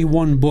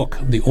 1881 book,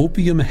 The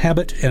Opium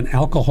Habit and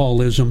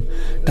Alcoholism,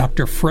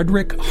 Dr.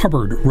 Frederick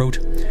Hubbard wrote,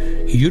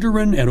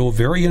 "Uterine and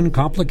ovarian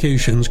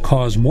complications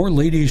cause more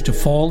ladies to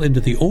fall into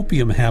the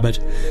opium habit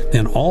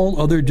than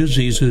all other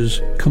diseases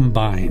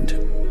combined."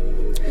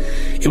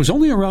 It was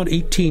only around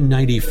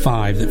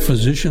 1895 that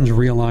physicians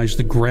realized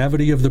the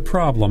gravity of the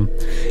problem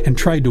and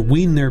tried to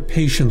wean their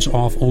patients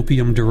off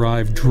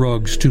opium-derived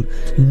drugs to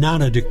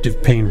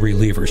non-addictive pain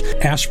relievers.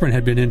 Aspirin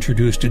had been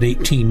introduced in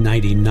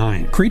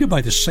 1899, created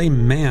by the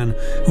same man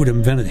who had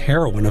invented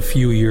heroin a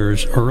few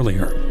years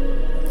earlier.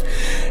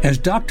 As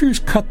doctors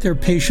cut their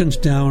patients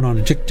down on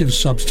addictive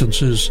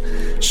substances,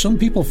 some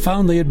people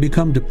found they had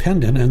become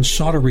dependent and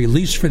sought a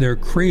release for their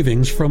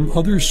cravings from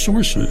other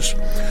sources.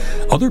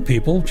 Other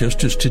people,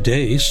 just as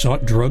today,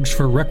 sought drugs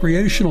for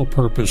recreational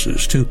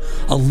purposes to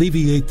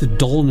alleviate the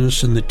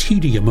dullness and the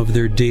tedium of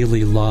their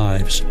daily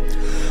lives.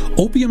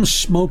 Opium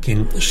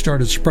smoking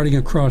started spreading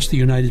across the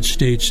United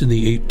States in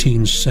the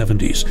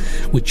 1870s,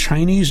 with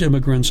Chinese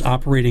immigrants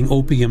operating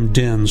opium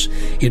dens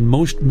in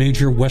most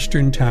major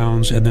Western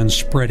towns and then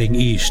spreading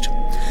east.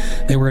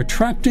 They were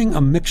attracting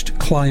a mixed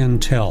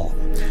clientele: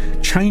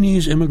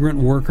 Chinese immigrant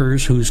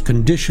workers whose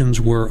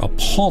conditions were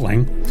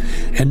appalling,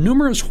 and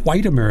numerous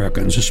white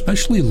Americans,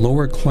 especially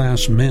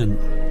lower-class men.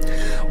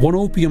 One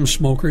opium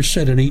smoker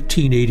said in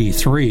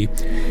 1883,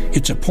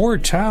 "It's a poor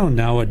town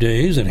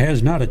nowadays that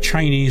has not a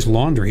Chinese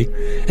laundry,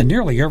 and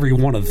nearly every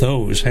one of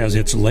those has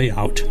its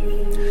layout."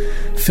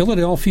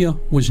 Philadelphia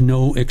was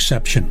no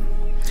exception.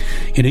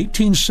 In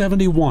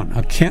 1871,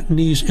 a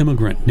Cantonese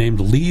immigrant named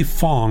Li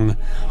Fong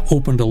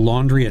opened a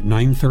laundry at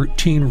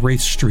 913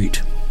 Wraith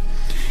Street.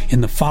 In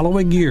the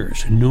following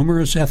years,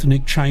 numerous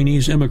ethnic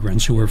Chinese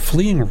immigrants who were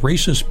fleeing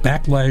racist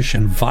backlash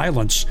and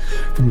violence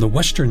from the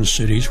western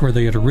cities where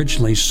they had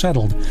originally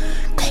settled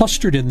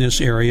clustered in this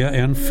area,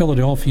 and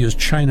Philadelphia's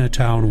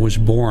Chinatown was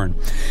born.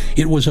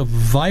 It was a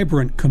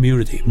vibrant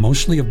community,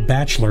 mostly of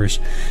bachelors,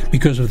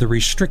 because of the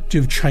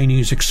restrictive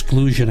Chinese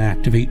Exclusion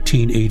Act of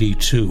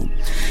 1882.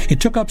 It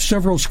took up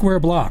several square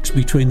blocks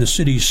between the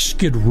city's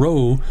Skid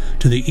Row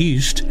to the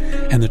east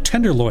and the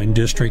Tenderloin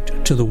District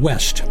to the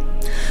west.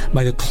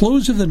 By the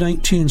close of the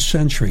 19th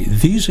century,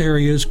 these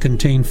areas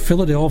contained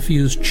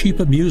Philadelphia's cheap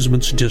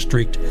amusements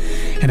district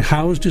and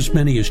housed as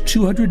many as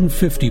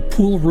 250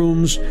 pool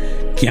rooms,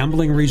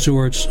 gambling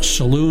resorts,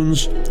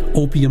 saloons,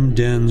 opium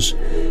dens,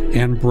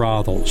 and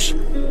brothels.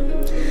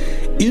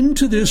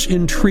 Into this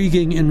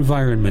intriguing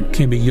environment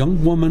came a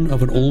young woman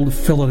of an old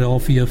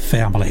Philadelphia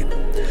family,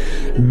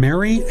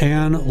 Mary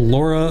Ann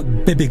Laura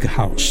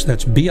Bibbighaus.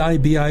 That's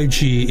Bibighaus.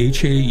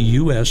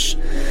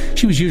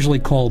 She was usually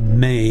called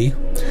May.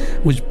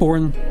 Was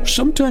born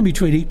sometime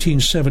between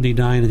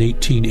 1879 and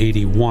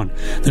 1881.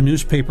 The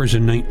newspapers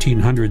in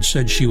 1900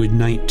 said she was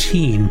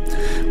 19,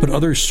 but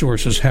other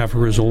sources have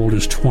her as old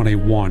as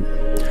 21.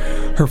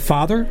 Her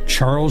father,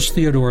 Charles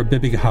Theodore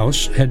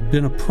Bibbighaus, had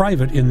been a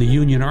private in the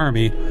Union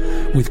Army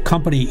with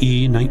Company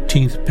E,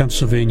 19th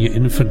Pennsylvania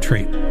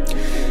Infantry.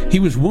 He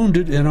was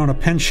wounded and on a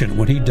pension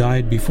when he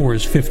died before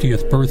his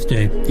 50th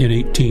birthday in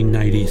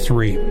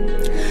 1893.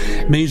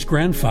 May's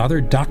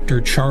grandfather,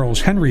 Dr.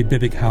 Charles Henry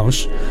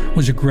Bibbighaus,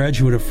 was a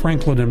graduate of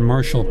Franklin and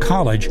Marshall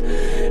College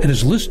and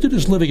is listed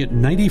as living at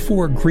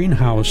 94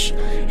 Greenhouse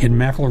in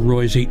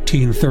McElroy's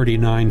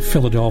 1839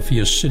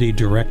 Philadelphia City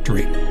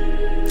Directory.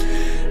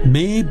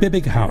 May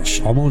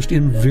Bibbighaus, almost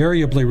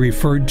invariably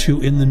referred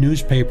to in the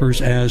newspapers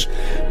as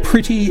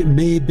Pretty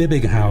May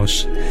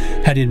Bibbighaus,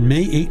 had in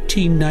May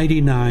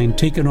 1899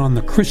 taken on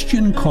the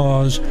Christian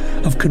cause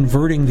of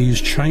converting these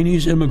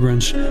Chinese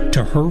immigrants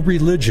to her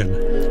religion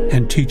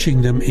and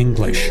teaching them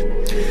English.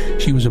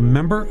 She was a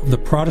member of the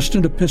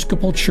Protestant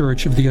Episcopal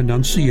Church of the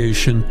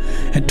Annunciation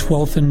at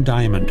 12th and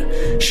Diamond.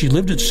 She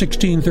lived at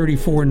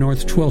 1634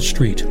 North 12th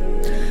Street.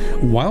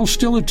 While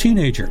still a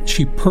teenager,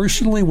 she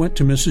personally went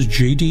to Mrs.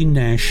 J.D.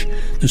 Nash,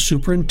 the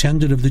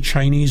superintendent of the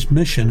Chinese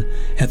mission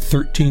at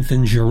 13th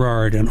and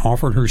Girard, and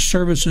offered her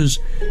services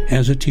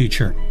as a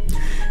teacher.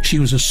 She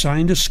was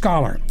assigned a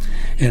scholar,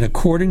 and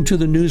according to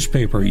the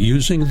newspaper,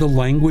 using the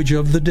language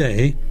of the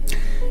day,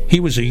 he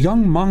was a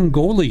young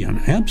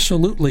Mongolian,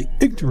 absolutely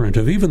ignorant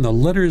of even the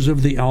letters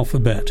of the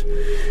alphabet.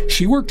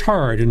 She worked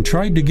hard and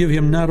tried to give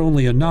him not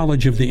only a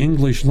knowledge of the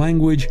English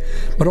language,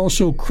 but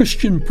also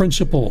Christian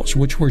principles,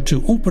 which were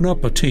to open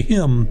up to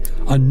him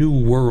a new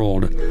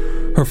world.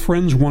 Her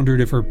friends wondered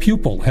if her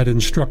pupil had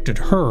instructed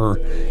her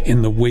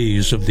in the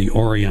ways of the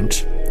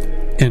Orient.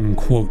 End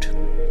quote.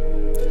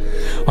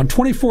 On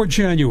 24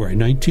 January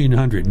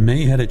 1900,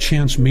 May had a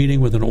chance meeting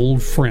with an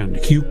old friend,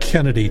 Hugh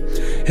Kennedy,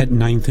 at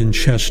 9th and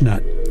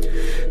Chestnut.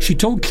 She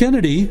told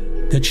Kennedy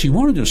that she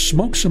wanted to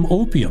smoke some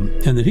opium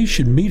and that he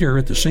should meet her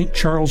at the St.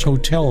 Charles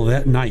Hotel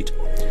that night.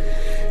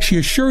 She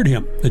assured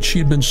him that she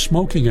had been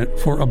smoking it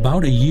for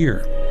about a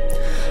year.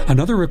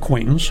 Another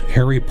acquaintance,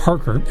 Harry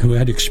Parker, who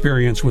had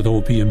experience with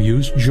opium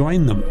use,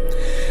 joined them.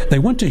 They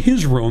went to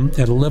his room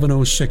at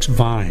 1106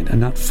 Vine, and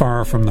not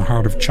far from the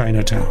heart of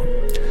Chinatown.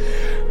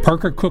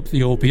 Parker cooked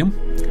the opium.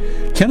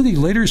 Kennedy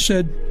later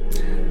said,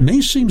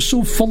 "May seemed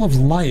so full of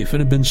life and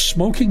had been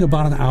smoking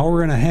about an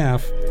hour and a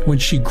half when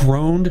she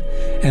groaned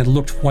and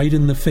looked white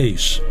in the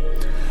face.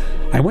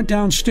 I went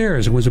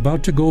downstairs and was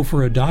about to go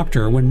for a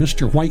doctor when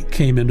Mr. White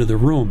came into the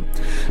room.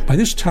 By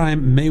this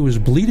time, May was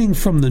bleeding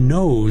from the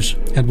nose,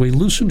 and we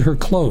loosened her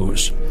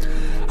clothes.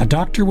 A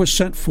doctor was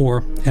sent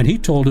for, and he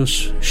told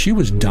us she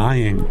was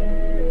dying."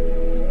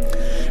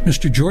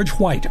 Mr. George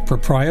White,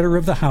 proprietor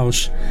of the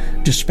house,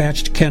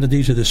 dispatched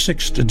Kennedy to the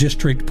 6th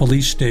District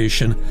Police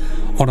Station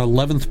on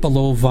 11th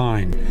below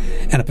Vine,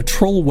 and a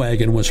patrol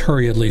wagon was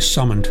hurriedly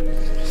summoned.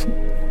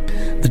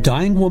 The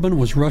dying woman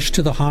was rushed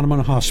to the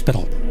Hahnemann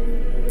Hospital.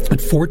 At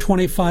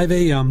 4:25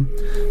 a.m.,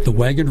 the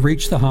wagon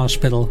reached the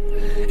hospital,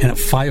 and at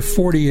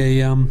 5:40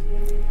 a.m.,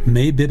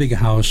 May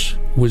Bibbinghaus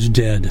was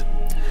dead.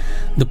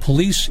 The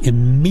police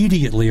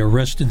immediately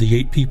arrested the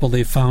 8 people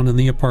they found in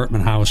the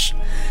apartment house,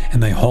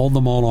 and they hauled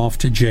them all off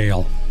to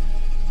jail.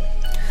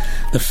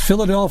 The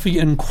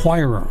Philadelphia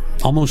Inquirer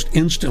almost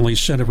instantly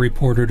sent a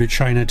reporter to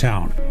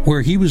Chinatown,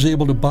 where he was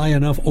able to buy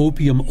enough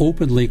opium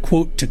openly,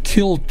 quote, to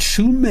kill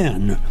 2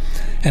 men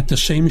at the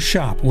same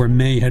shop where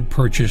May had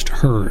purchased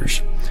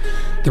hers.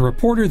 The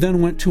reporter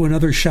then went to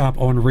another shop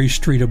on Ray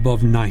Street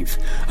above 9th.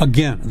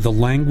 Again, the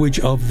language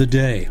of the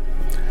day.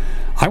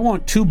 "I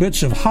want 2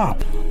 bits of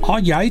hop." "All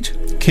right,"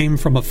 came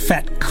from a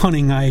fat,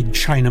 cunning-eyed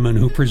Chinaman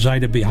who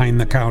presided behind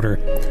the counter.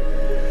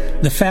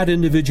 The fat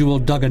individual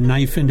dug a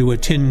knife into a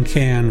tin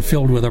can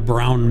filled with a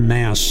brown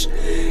mass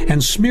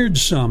and smeared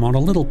some on a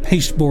little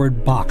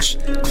pasteboard box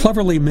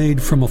cleverly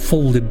made from a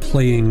folded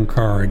playing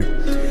card.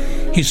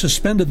 He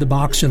suspended the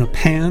box in a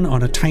pan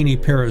on a tiny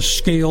pair of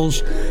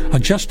scales,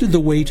 adjusted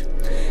the weight,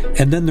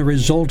 and then the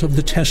result of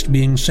the test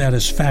being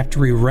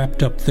satisfactory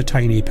wrapped up the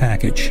tiny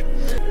package.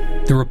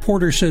 The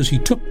reporter says he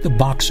took the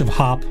box of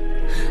hop,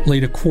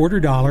 laid a $quarter,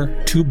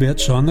 2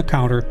 bits on the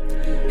counter,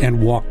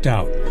 and walked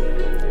out.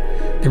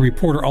 The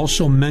reporter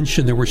also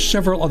mentioned there were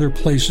several other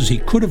places he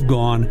could have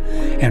gone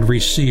and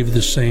received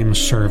the same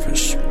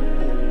service.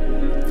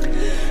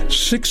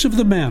 6 of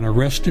the men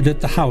arrested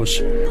at the house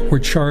were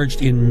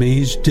charged in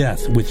May's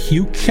death, with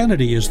Hugh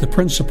Kennedy as the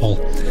principal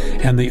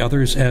and the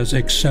others as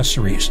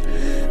accessories.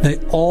 They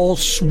all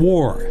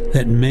swore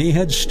that May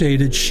had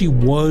stated she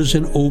was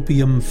an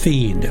opium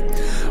fiend.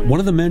 One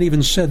of the men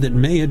even said that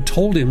May had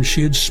told him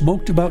she had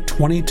smoked about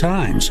 20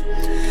 times.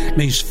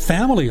 May's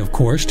family, of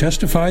course,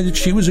 testified that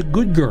she was a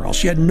good girl.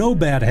 She had no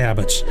bad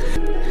habits,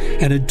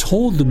 and had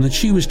told them that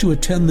she was to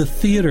attend the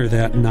theater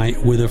that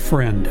night with a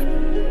friend.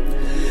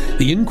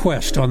 The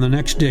inquest on the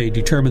next day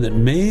determined that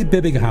May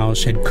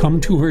Bibbinghaus had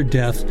come to her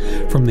death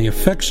from the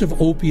effects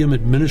of opium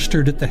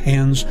administered at the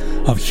hands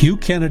of Hugh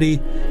Kennedy,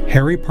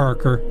 Harry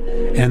Parker,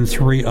 and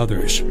 3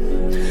 others.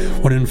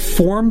 When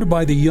informed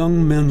by the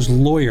young men's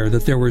lawyer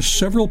that there were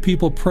several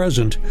people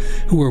present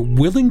who were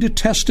willing to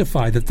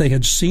testify that they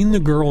had seen the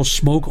girls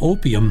smoke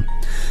opium,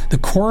 the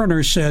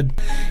coroner said,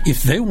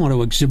 "If they want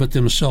to exhibit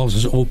themselves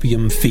as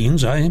opium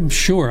fiends, I am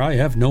sure I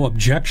have no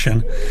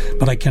objection,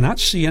 but I cannot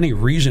see any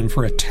reason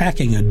for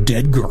attacking a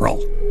dead girl."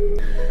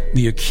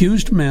 The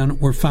accused men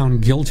were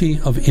found guilty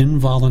of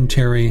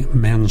involuntary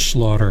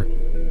manslaughter.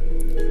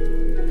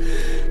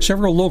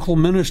 Several local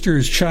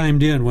ministers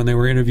chimed in when they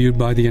were interviewed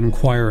by the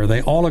Inquirer.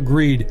 They all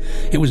agreed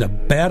it was a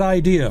bad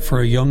idea for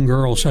a young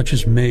girl such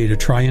as May to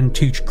try and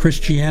teach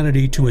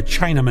Christianity to a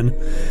Chinaman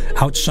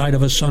outside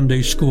of a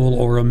Sunday school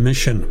or a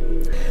mission.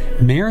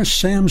 Mayor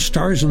Sam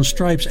Stars and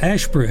Stripes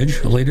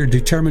Ashbridge, later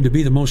determined to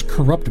be the most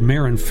corrupt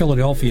mayor in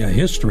Philadelphia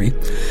history,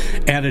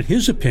 added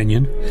his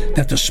opinion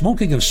that the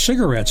smoking of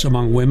cigarettes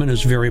among women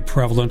is very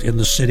prevalent in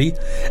the city,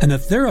 and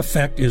that their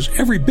effect is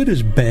every bit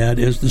as bad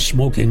as the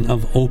smoking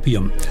of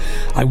opium.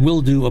 I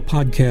will do a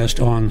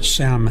podcast on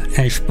Sam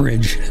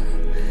Ashbridge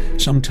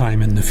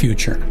sometime in the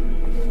future.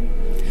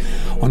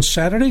 On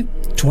Saturday,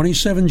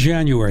 27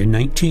 January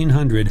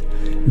 1900,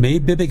 May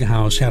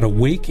Bibbinghaus had a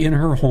wake in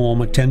her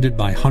home attended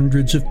by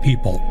hundreds of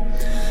people.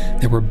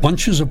 There were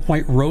bunches of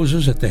white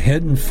roses at the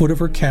head and foot of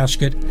her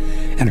casket,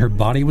 and her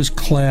body was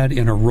clad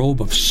in a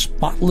robe of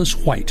spotless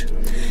white,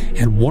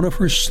 and one of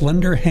her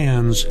slender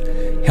hands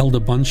held a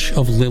bunch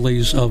of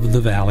lilies of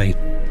the valley.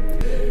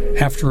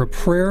 After a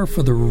prayer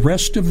for the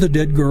rest of the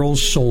dead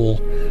girl's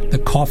soul, the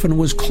coffin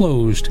was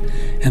closed,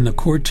 and the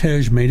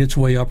cortege made its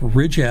way up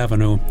Ridge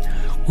Avenue,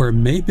 where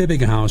May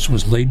Bibbinghaus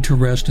was laid to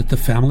rest at the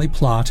family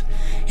plot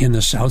in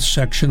the south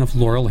section of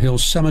Laurel Hill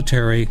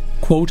Cemetery,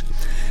 quote,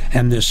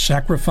 "and this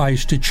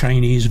sacrifice to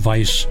Chinese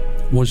vice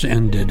was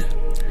ended,"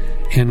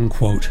 end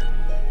quote.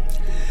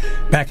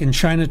 Back in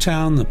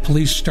Chinatown, the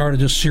police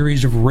started a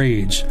series of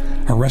raids,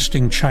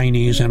 arresting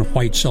Chinese and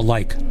whites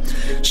alike.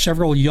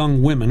 Several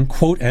young women,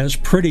 quote, as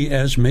pretty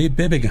as May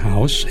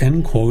Bibbinghouse,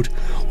 end quote,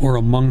 were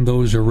among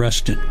those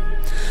arrested.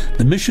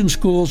 The mission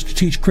schools to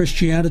teach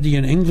Christianity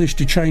and English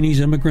to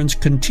Chinese immigrants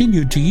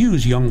continued to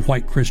use young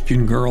white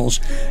Christian girls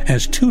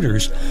as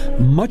tutors,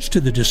 much to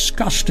the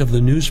disgust of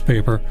the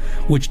newspaper,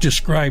 which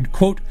described,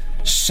 quote,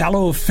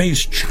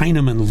 sallow-faced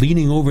Chinamen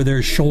leaning over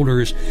their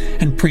shoulders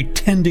and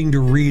pretending to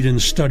read and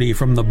study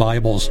from the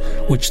Bibles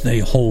which they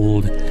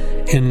hold,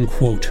 end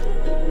quote.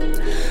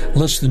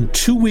 Less than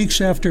 2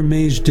 weeks after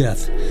May's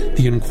death,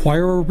 the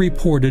Enquirer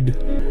reported,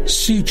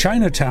 "See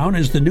Chinatown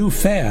is the new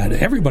fad.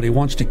 Everybody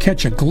wants to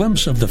catch a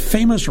glimpse of the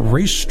famous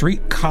Race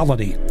Street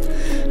colony."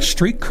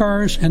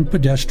 Streetcars and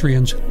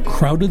pedestrians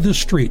crowded the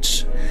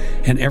streets,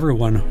 and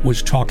everyone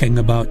was talking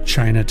about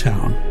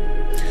Chinatown.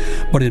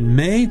 But in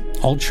May,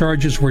 all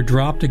charges were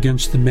dropped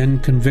against the men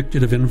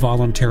convicted of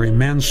involuntary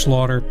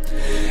manslaughter,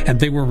 and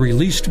they were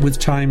released with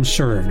time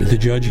served, the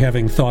judge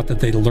having thought that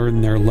they'd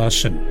learned their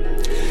lesson.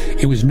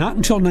 It was not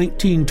until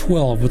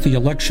 1912, with the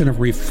election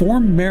of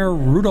Reform Mayor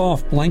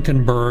Rudolf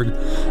Blankenberg,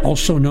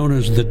 also known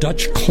as the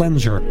Dutch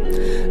Cleanser,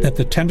 that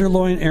the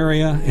Tenderloin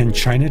area and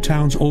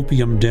Chinatown's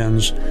opium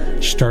dens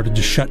started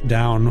to shut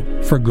down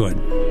for good.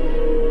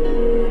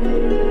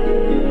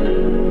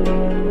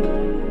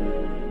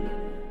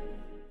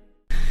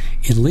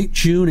 In late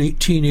June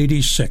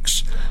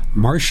 1886,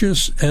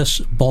 Marcius S.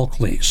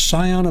 Bulkley,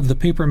 scion of the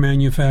paper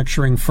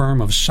manufacturing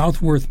firm of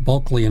Southworth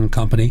Bulkley and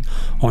Company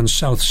on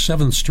South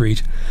 7th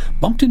Street,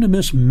 bumped into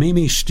Miss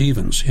Mamie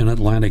Stevens in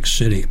Atlantic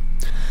City.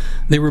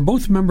 They were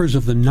both members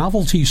of the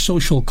Novelty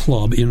Social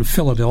Club in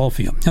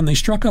Philadelphia, and they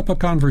struck up a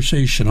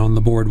conversation on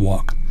the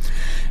boardwalk.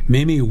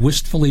 Mamie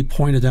wistfully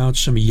pointed out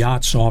some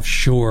yachts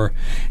offshore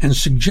and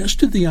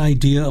suggested the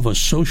idea of a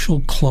social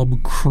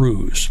club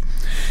cruise.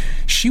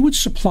 She would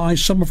supply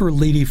some of her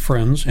lady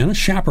friends and a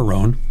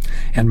chaperone,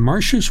 and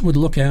Marcius would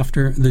look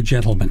after the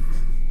gentlemen.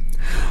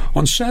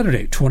 On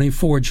Saturday,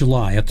 24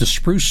 July, at the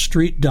Spruce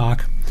Street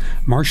dock,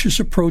 Marcius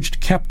approached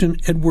Captain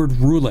Edward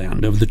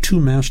Ruland of the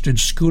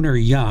two-masted schooner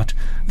yacht,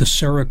 the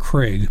Sarah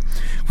Craig,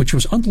 which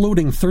was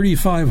unloading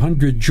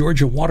 3,500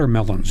 Georgia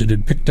watermelons it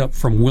had picked up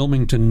from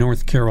Wilmington,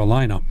 North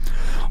Carolina,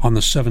 on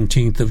the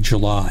 17th of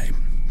July.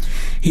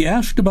 He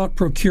asked about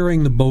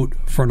procuring the boat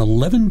for an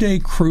 11-day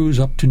cruise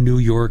up to New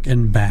York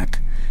and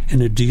back,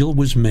 and a deal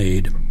was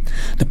made.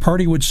 The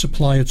party would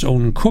supply its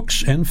own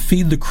cooks and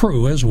feed the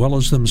crew as well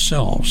as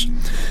themselves.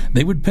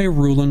 They would pay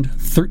Ruland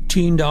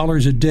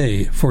 $13 a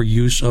day for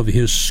use of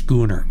his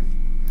schooner.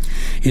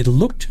 It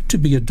looked to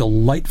be a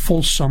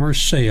delightful summer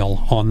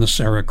sail on the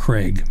Sarah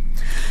Craig.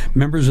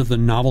 Members of the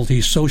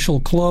Novelty Social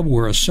Club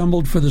were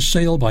assembled for the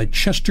sail by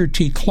Chester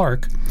T.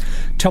 Clark,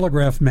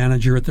 telegraph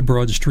manager at the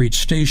Broad Street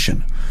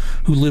Station,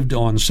 who lived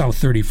on South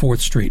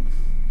 34th Street.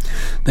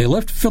 They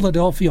left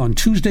Philadelphia on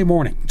Tuesday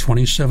morning,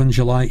 27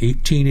 July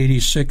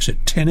 1886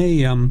 at 10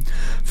 a.m.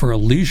 for a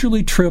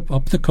leisurely trip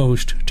up the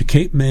coast to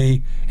Cape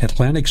May,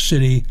 Atlantic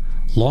City,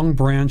 Long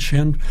Branch,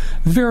 and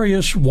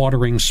various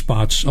watering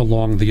spots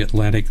along the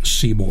Atlantic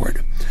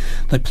seaboard.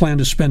 They planned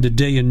to spend a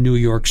day in New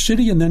York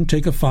City and then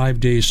take a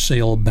 5-day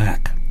sail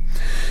back.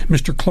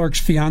 Mr.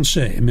 Clark's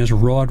fiancée, Miss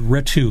Rod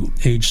Retu,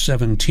 age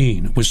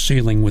 17, was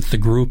sailing with the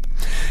group,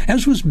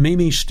 as was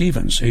Mamie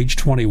Stevens, age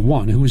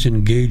 21, who was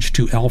engaged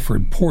to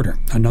Alfred Porter,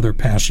 another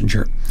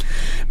passenger.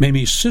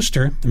 Mamie's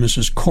sister,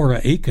 Mrs.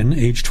 Cora Aiken,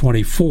 age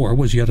 24,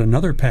 was yet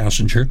another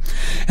passenger,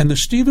 and the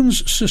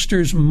Stevens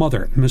sisters'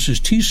 mother,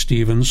 Mrs. T.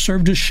 Stevens,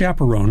 served as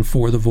chaperone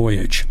for the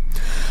voyage.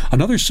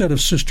 Another set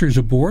of sisters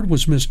aboard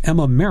was Miss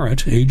Emma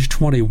Merritt, age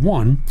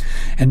 21,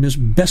 and Miss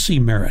Bessie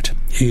Merritt,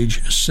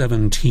 age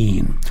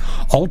 17.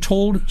 All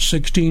told,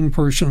 16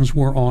 persons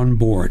were on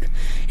board,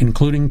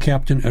 including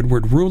Captain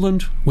Edward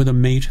Ruland with a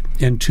mate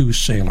and 2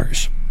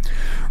 sailors.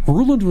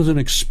 Ruland was an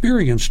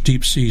experienced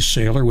deep-sea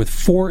sailor with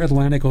 4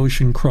 Atlantic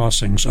Ocean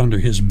crossings under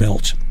his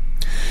belt.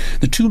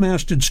 The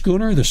two-masted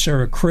schooner, the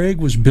Sarah Craig,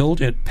 was built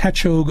at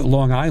Patchogue,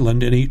 Long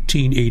Island in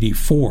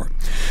 1884.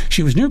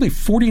 She was nearly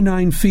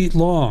 49 feet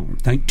long,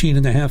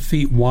 19.5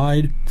 feet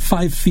wide,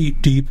 5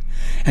 feet deep,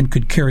 and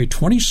could carry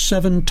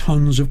 27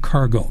 tons of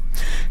cargo.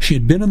 She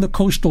had been in the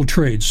coastal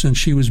trade since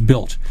she was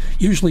built,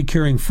 usually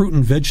carrying fruit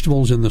and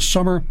vegetables in the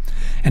summer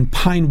and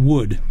pine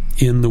wood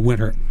in the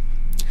winter.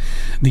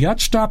 The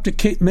yacht stopped at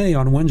Cape May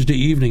on Wednesday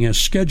evening as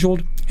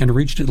scheduled and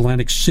reached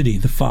Atlantic City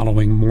the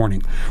following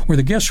morning, where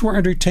the guests were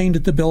entertained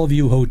at the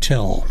Bellevue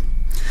Hotel.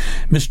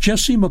 Miss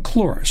Jessie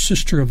McClure,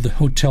 sister of the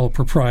hotel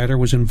proprietor,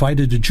 was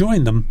invited to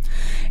join them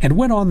and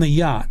went on the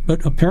yacht,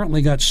 but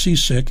apparently got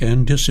seasick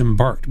and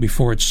disembarked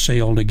before it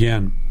sailed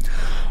again.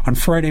 On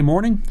Friday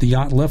morning, the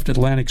yacht left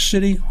Atlantic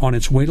City on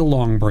its way to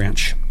Long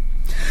Branch.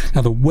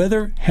 Now, the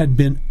weather had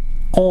been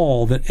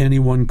all that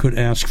anyone could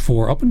ask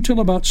for up until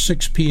about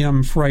 6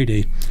 p.m.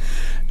 Friday,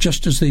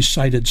 just as they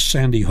sighted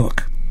Sandy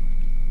Hook.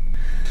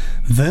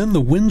 Then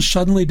the wind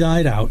suddenly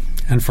died out,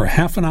 and for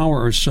half an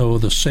hour or so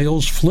the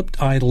sails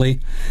flipped idly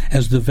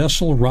as the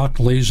vessel rocked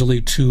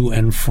lazily to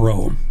and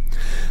fro.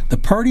 The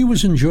party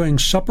was enjoying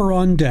supper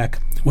on deck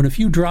when a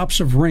few drops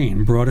of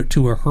rain brought it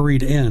to a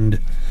hurried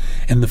end,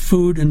 and the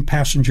food and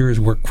passengers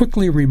were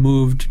quickly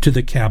removed to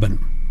the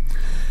cabin.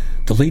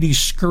 The ladies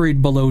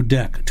scurried below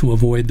deck to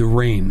avoid the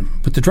rain,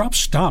 but the drops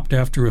stopped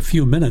after a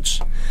few minutes,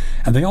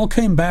 and they all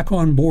came back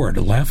on board,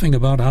 laughing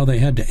about how they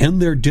had to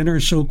end their dinner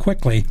so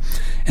quickly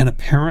and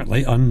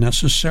apparently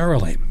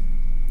unnecessarily.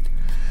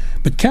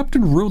 But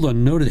Captain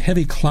Rewland noted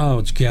heavy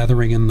clouds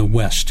gathering in the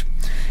west,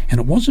 and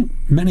it wasn't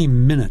many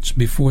minutes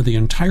before the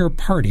entire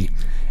party,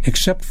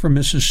 except for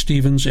Mrs.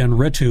 Stevens and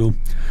Retu,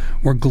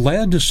 were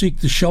glad to seek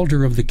the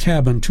shelter of the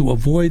cabin to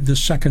avoid the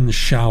second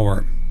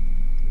shower.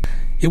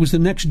 It was the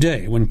next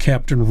day when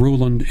Captain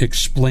Rewland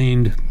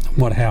explained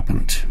what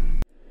happened.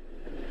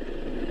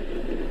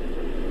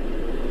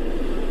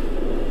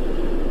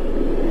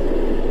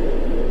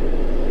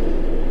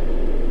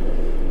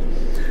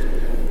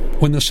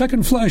 When the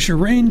second flash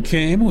of rain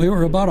came, we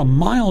were about a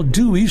mile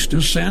due east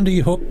of Sandy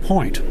Hook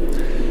Point.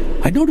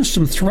 I noticed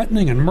some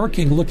threatening and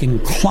murky-looking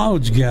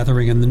clouds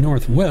gathering in the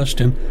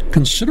northwest and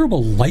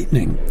considerable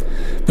lightning,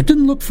 but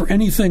didn't look for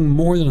anything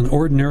more than an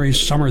ordinary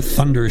summer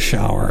thunder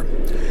shower.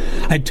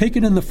 I'd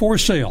taken in the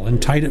foresail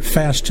and tied it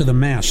fast to the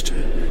mast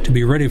to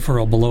be ready for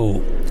a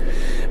blow.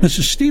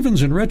 Mrs.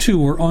 Stevens and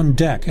Retu were on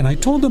deck, and I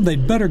told them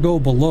they'd better go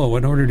below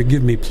in order to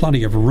give me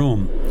plenty of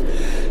room.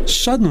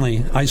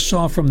 Suddenly, I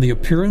saw from the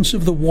appearance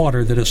of the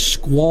water that a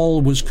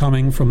squall was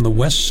coming from the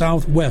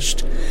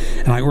west-southwest,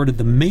 and I ordered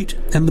the mate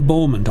and the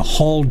bowman to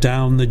haul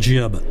down the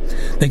jib.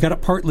 They got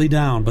it partly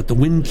down, but the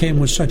wind came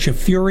with such a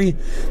fury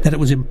that it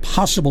was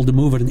impossible to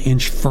move it an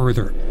inch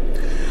further.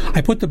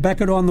 I put the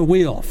becket on the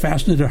wheel,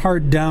 fastened it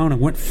hard down,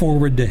 and went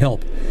forward to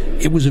help.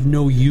 It was of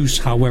no use,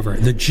 however.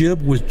 The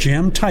jib was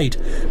jammed tight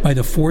by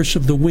the force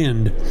of the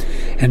wind,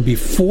 and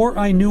before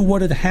I knew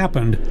what had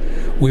happened,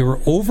 we were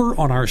over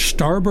on our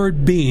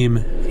starboard beam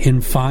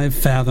in 5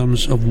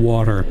 fathoms of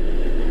water.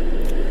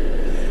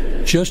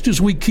 Just as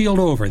we keeled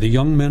over, the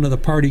young men of the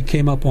party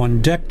came up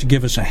on deck to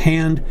give us a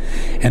hand,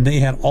 and they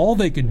had all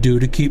they could do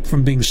to keep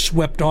from being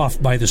swept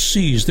off by the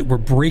seas that were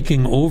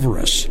breaking over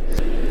us.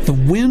 The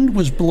wind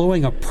was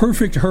blowing a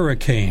perfect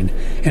hurricane,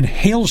 and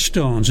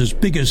hailstones as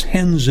big as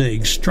hen's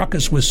eggs struck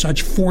us with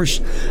such force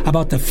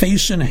about the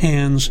face and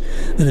hands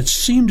that it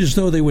seemed as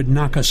though they would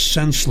knock us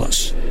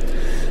senseless.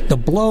 The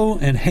blow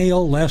and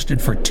hail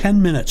lasted for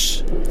 10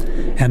 minutes,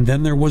 and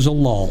then there was a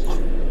lull.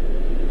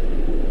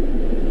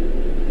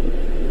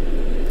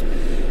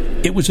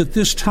 It was at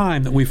this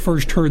time that we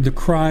first heard the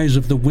cries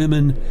of the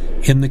women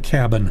in the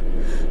cabin,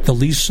 the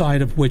lee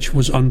side of which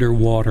was under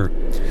water.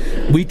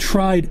 We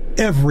tried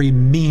every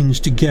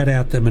means to get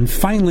at them and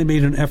finally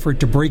made an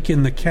effort to break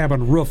in the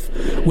cabin roof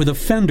with a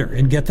fender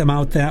and get them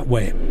out that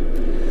way.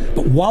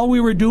 But while we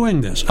were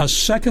doing this, a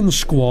second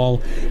squall,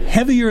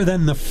 heavier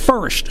than the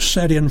first,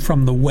 set in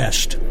from the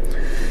west.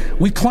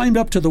 We climbed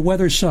up to the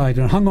weather side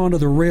and hung onto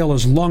the rail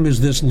as long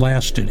as this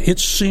lasted. It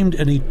seemed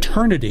an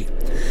eternity.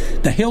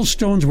 The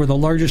hailstones were the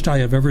largest I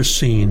have ever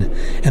seen,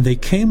 and they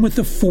came with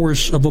the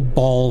force of a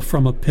ball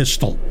from a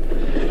pistol.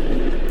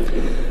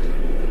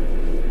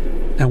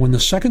 Now, when the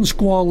second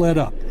squall let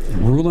up,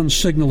 Rewland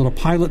signaled a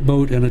pilot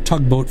boat and a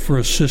tugboat for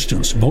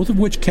assistance, both of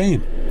which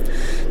came.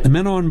 The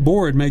men on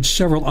board made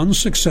several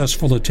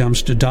unsuccessful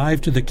attempts to dive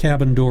to the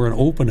cabin door and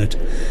open it,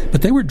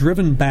 but they were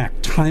driven back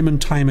time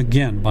and time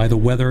again by the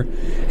weather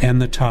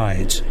and the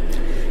tides.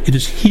 It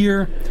is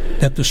here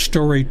that the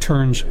story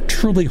turns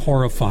truly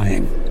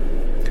horrifying.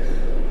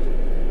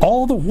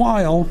 All the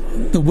while,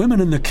 the women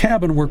in the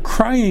cabin were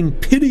crying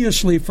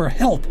piteously for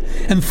help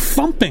and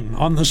thumping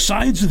on the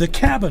sides of the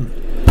cabin.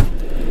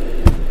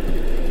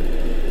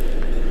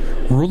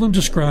 Rewland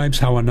describes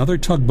how another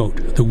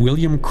tugboat, the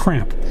William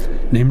Cramp,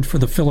 named for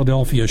the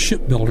Philadelphia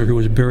shipbuilder who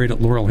was buried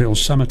at Laurel Hill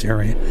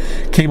Cemetery,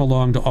 came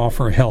along to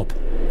offer help.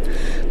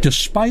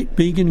 Despite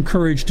being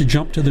encouraged to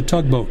jump to the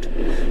tugboat,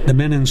 the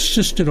men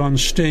insisted on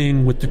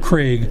staying with the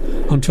Craig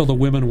until the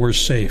women were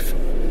safe.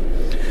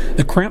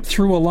 The Cramp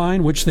threw a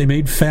line which they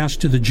made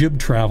fast to the jib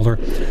traveler,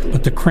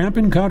 but the Cramp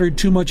encountered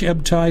too much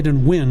ebb tide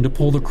and wind to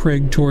pull the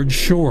Craig towards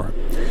shore.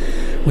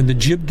 When the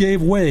jib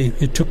gave way,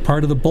 it took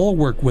part of the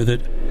bulwark with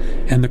it,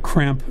 and the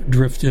Cramp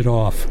drifted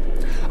off.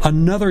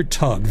 Another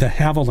tug, the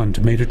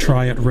Haviland, made a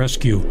try at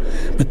rescue,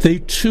 but they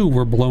too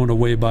were blown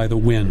away by the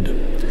wind.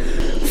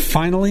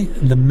 Finally,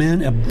 the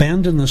men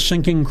abandoned the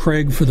sinking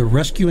Craig for the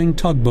rescuing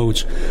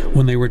tugboats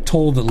when they were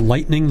told that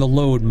lightening the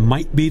load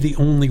might be the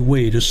only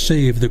way to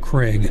save the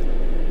Craig.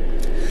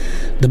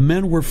 The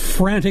men were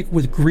frantic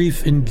with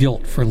grief and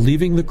guilt for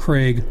leaving the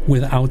Craig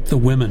without the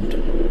women.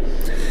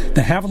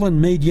 The Haviland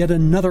made yet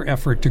another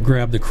effort to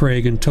grab the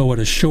Craig and tow it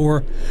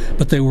ashore,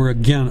 but they were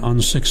again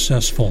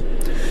unsuccessful.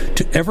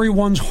 To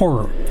everyone's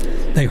horror,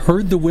 they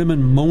heard the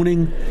women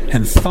moaning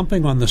and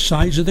thumping on the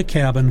sides of the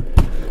cabin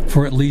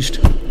for at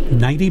least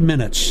 90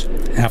 minutes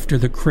after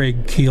the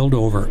Craig keeled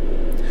over.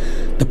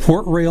 The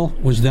port rail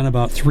was then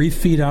about 3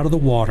 feet out of the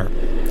water.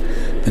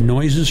 The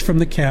noises from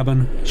the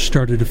cabin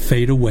started to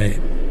fade away.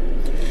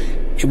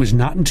 It was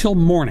not until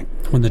morning,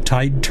 when the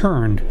tide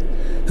turned,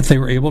 that they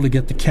were able to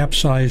get the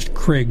capsized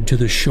Craig to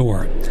the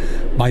shore.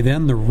 By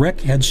then, the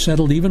wreck had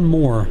settled even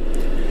more,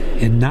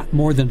 and not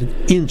more than an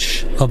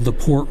inch of the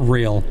port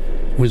rail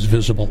was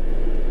visible.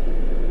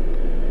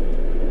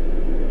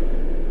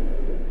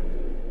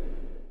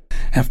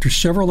 After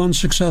several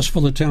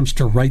unsuccessful attempts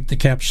to right the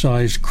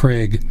capsized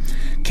Craig,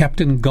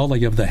 Captain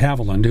Gully of the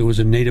Haviland, who was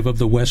a native of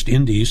the West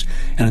Indies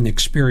and an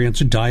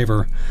experienced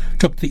diver,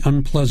 took the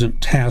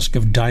unpleasant task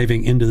of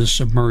diving into the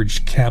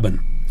submerged cabin.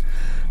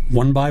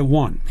 One by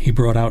one, he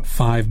brought out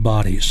 5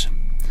 bodies.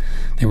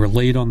 They were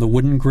laid on the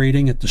wooden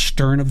grating at the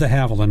stern of the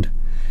Haviland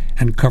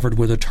and covered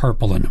with a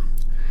tarpaulin.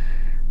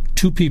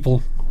 2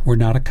 people were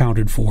not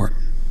accounted for.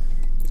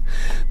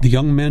 The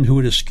young men who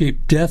had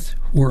escaped death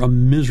were a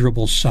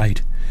miserable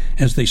sight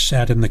as they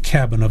sat in the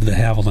cabin of the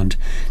Haviland.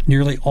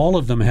 Nearly all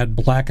of them had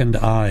blackened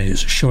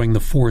eyes, showing the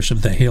force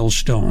of the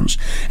hailstones,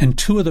 and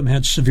 2 of them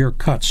had severe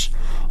cuts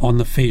on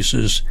the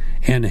faces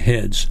and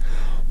heads.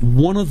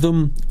 One of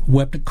them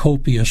wept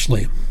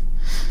copiously.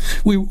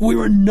 We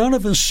were none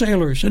of us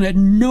sailors and had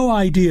no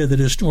idea that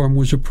a storm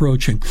was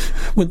approaching.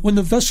 When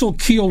the vessel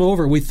keeled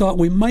over, we thought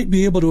we might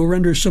be able to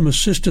render some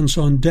assistance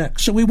on deck,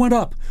 so we went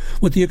up,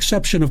 with the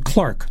exception of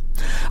Clark.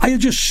 I had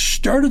just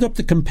started up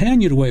the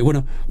companionway when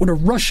a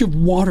rush of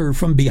water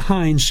from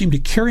behind seemed to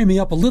carry me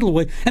up a little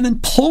way and then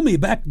pull me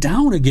back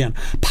down again.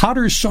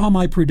 Potter saw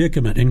my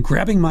predicament, and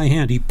grabbing my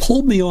hand, he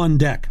pulled me on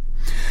deck.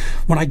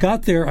 When I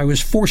got there, I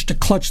was forced to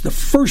clutch the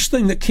first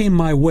thing that came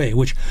my way,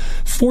 which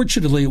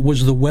fortunately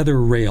was the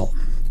weather rail.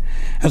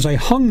 As I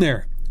hung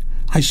there,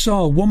 I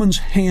saw a woman's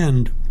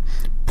hand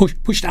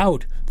pushed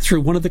out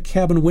through one of the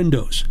cabin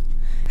windows,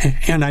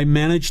 and I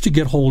managed to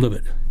get hold of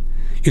it.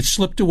 It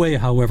slipped away,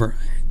 however,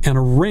 and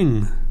a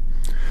ring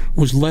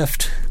was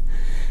left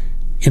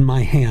in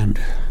my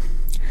hand.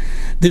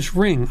 This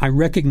ring, I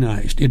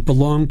recognized. It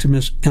belonged to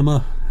Miss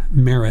Emma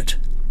Merritt.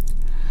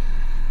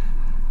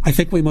 I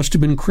think we must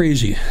have been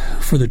crazy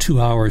for the 2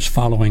 hours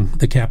following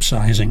the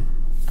capsizing.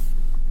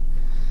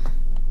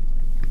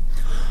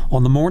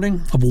 On the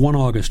morning of 1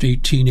 August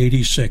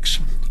 1886,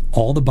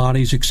 all the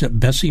bodies except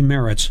Bessie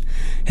Merritt's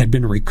had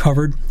been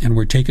recovered and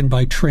were taken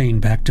by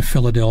train back to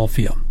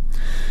Philadelphia.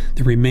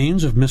 The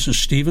remains of Mrs.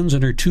 Stevens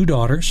and her 2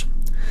 daughters,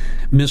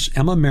 Miss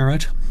Emma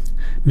Merritt,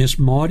 Miss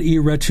Maud E.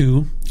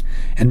 Rettu,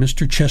 and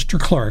Mr. Chester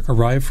Clark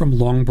arrived from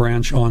Long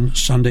Branch on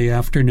Sunday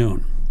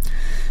afternoon.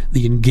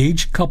 The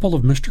engaged couple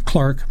of Mr.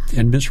 Clark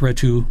and Miss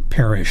Rettu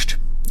perished.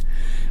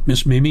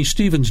 Miss Mamie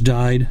Stevens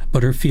died,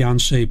 but her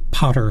fiancé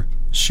Potter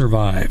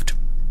survived.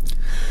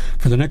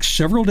 For the next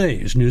several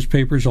days,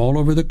 newspapers all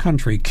over the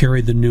country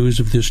carried the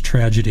news of this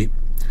tragedy.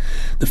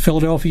 The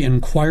Philadelphia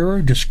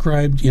Inquirer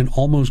described in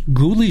almost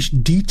ghoulish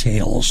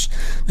details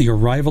the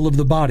arrival of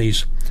the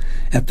bodies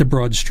at the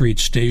Broad Street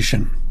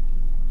station.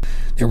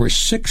 There were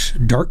 6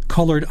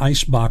 dark-colored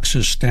ice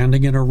boxes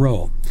standing in a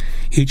row,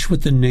 each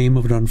with the name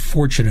of an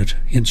unfortunate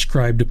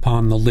inscribed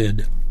upon the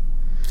lid.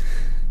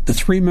 The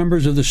 3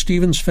 members of the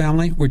Stevens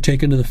family were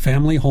taken to the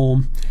family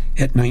home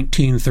at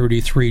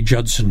 1933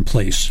 Judson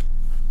Place.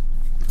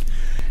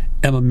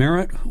 Emma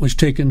Merritt was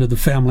taken to the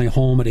family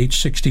home at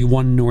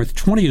 861 North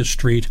 20th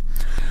Street,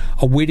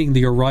 awaiting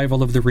the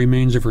arrival of the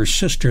remains of her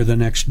sister the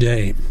next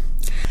day.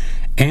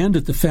 And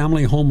at the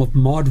family home of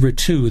Maud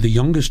Rettu, the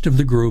youngest of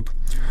the group,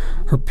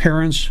 her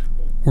parents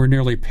were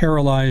nearly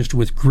paralyzed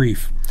with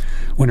grief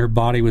when her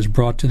body was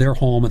brought to their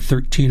home at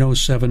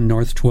 1307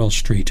 North 12th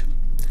Street.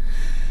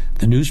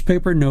 The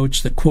newspaper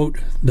notes that, quote,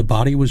 the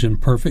body was in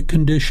perfect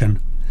condition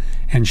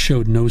and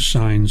showed no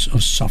signs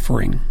of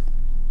suffering.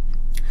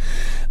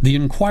 The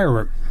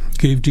Inquirer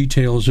gave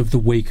details of the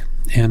wake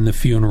and the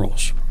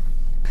funerals.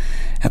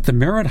 At the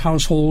Merritt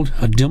household,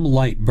 a dim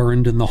light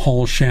burned in the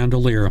hall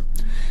chandelier,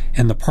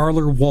 and the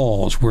parlor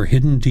walls were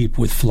hidden deep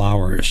with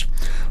flowers,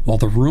 while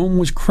the room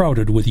was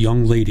crowded with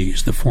young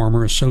ladies, the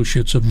former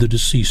associates of the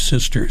deceased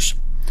sisters.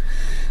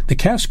 The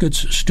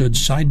caskets stood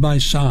side by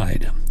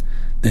side,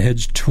 the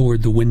heads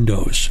toward the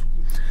windows.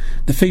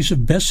 The face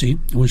of Bessie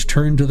was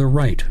turned to the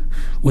right,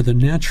 with a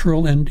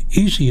natural and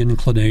easy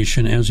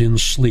inclination as in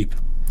sleep.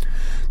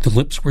 The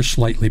lips were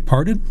slightly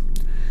parted.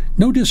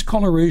 No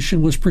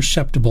discoloration was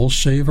perceptible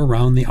save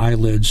around the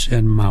eyelids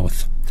and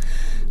mouth.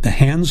 The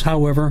hands,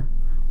 however,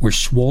 were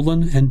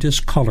swollen and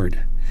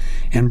discolored,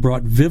 and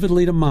brought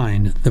vividly to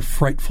mind the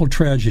frightful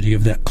tragedy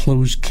of that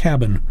closed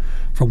cabin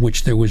from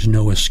which there was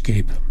no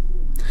escape.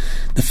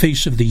 The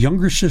face of the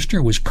younger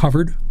sister was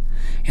covered,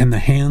 and the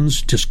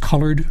hands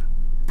discolored,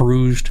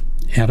 bruised,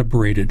 and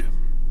abraded.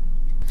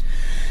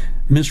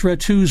 Miss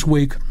Rettu's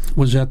wake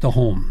was at the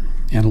home,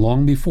 and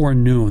long before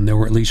noon there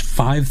were at least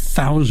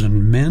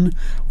 5,000 men,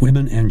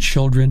 women, and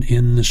children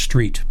in the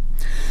street.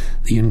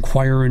 The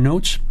Inquirer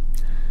notes,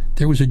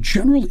 there was a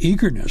general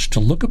eagerness to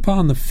look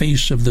upon the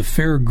face of the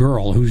fair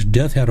girl whose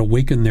death had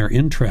awakened their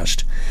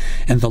interest,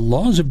 and the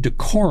laws of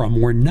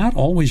decorum were not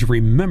always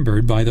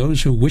remembered by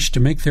those who wished to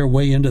make their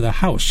way into the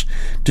house,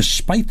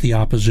 despite the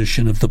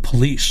opposition of the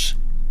police.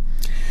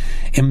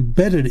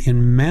 Embedded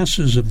in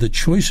masses of the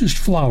choicest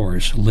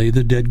flowers lay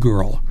the dead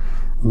girl,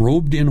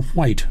 robed in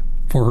white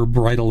for her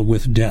bridal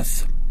with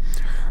death,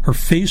 her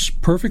face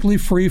perfectly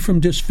free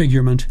from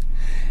disfigurement,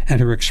 and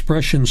her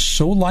expression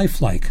so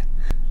lifelike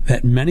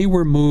that many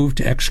were moved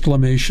to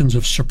exclamations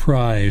of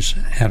surprise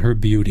at her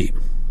beauty.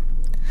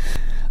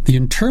 The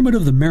interment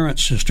of the Merritt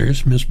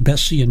sisters, Miss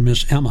Bessie and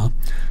Miss Emma,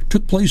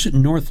 took place at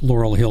North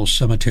Laurel Hill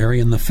Cemetery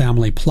in the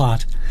family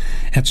plot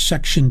at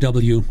Section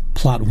W,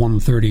 Plot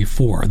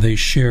 134. They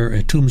share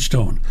a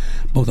tombstone.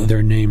 Both of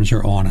their names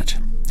are on it.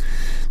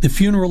 The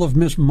funeral of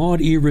Miss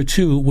Maud E.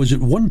 Ritu was at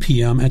 1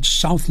 p.m. at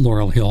South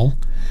Laurel Hill,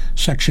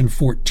 Section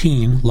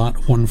 14, Lot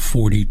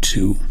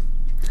 142.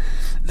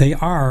 They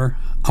are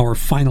our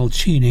final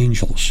teen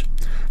angels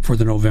for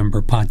the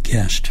November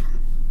podcast.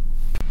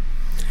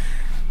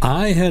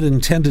 I had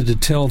intended to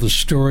tell the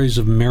stories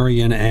of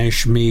Marion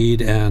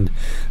Ashmead and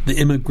the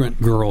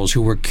immigrant girls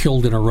who were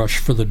killed in a rush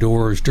for the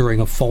doors during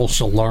a false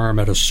alarm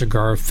at a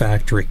cigar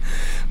factory,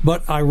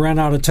 but I ran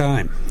out of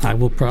time. I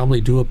will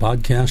probably do a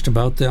podcast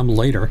about them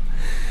later,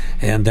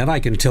 and then I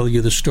can tell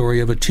you the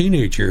story of a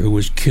teenager who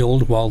was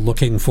killed while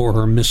looking for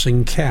her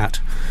missing cat,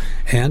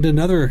 and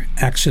another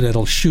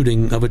accidental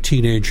shooting of a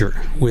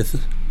teenager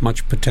with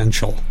much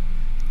potential.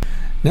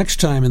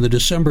 Next time in the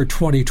December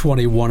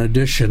 2021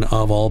 edition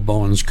of All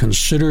Bones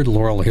Considered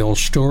Laurel Hill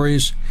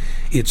Stories,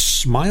 it's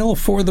Smile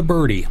for the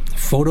Birdie,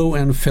 photo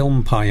and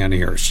film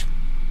pioneers.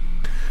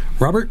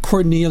 Robert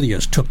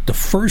Cornelius took the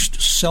first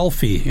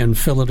selfie in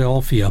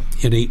Philadelphia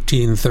in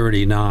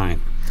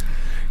 1839.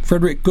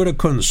 Frederick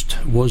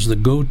Gutekunst was the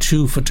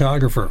go-to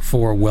photographer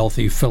for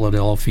wealthy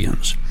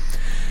Philadelphians.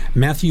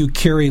 Matthew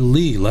Carey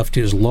Lee left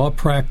his law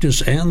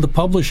practice and the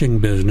publishing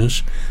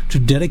business to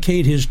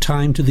dedicate his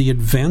time to the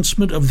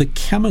advancement of the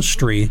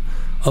chemistry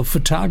of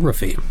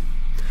photography.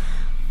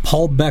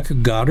 Paul Beck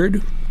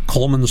Goddard,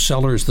 Coleman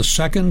Sellers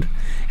II,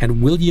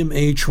 and William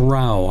H.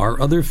 Rao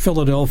are other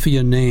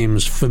Philadelphia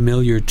names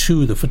familiar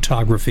to the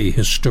photography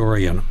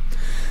historian.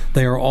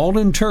 They are all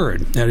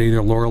interred at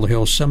either Laurel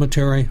Hill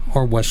Cemetery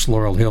or West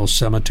Laurel Hill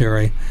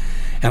Cemetery,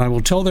 and I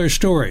will tell their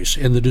stories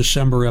in the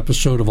December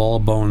episode of All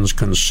Bones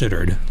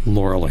Considered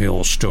Laurel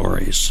Hill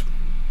Stories.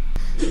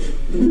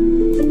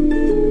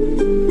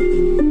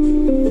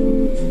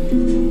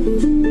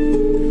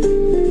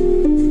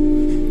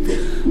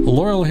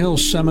 Laurel Hill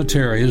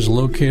Cemetery is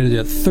located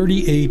at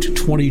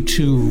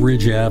 3822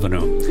 Ridge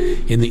Avenue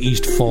in the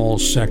East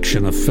Falls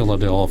section of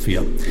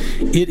Philadelphia.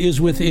 It is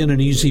within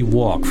an easy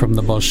walk from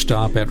the bus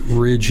stop at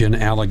Ridge and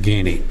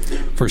Allegheny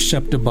for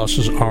SEPTA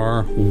buses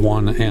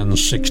R1 and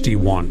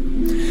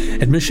 61.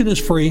 Admission is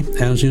free,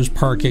 as is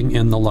parking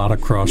in the lot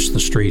across the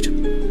street.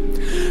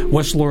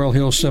 West Laurel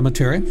Hill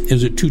Cemetery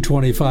is at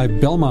 225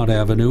 Belmont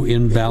Avenue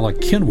in Bala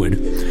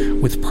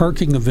Cynwyd, with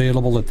parking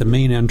available at the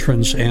main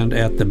entrance and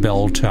at the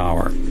bell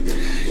tower.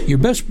 Your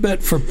best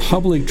bet for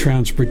public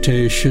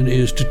transportation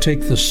is to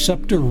take the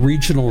SEPTA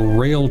Regional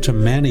Rail to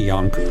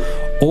Manayunk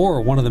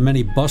or one of the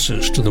many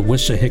buses to the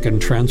Wissahickon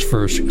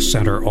Transfer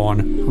Center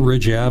on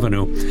Ridge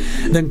Avenue,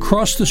 then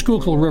cross the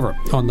Schuylkill River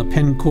on the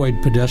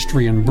Pencoid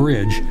Pedestrian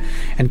Bridge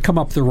and come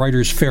up the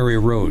Writers Ferry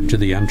Road to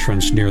the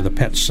entrance near the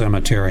Pet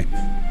Cemetery.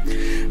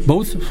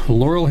 Both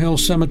Laurel Hill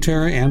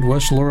Cemetery and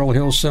West Laurel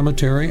Hill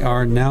Cemetery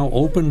are now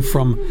open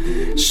from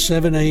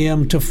 7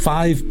 a.m. to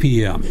 5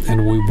 p.m.,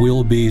 and we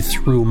will be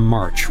through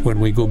March when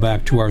we go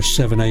back to our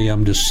 7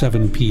 a.m. to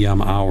 7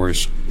 p.m.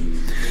 hours.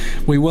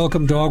 We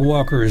welcome dog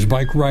walkers,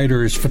 bike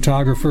riders,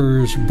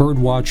 photographers, bird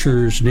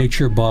watchers,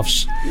 nature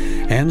buffs,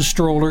 and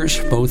strollers,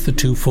 both the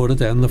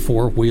two-footed and the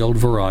four-wheeled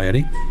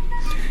variety.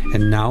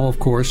 And now, of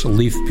course,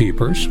 leaf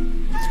peepers.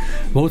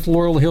 Both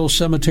Laurel Hill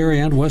Cemetery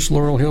and West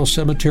Laurel Hill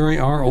Cemetery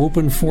are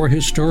open for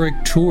historic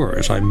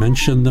tours. I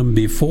mentioned them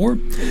before.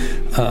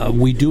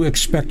 We do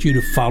expect you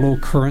to follow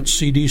current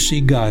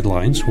CDC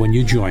guidelines when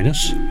you join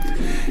us,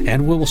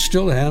 and we'll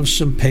still have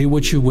some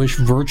pay-what-you-wish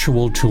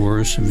virtual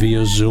tours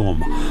via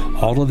Zoom.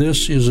 All of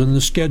this is in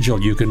the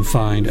schedule you can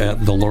find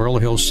at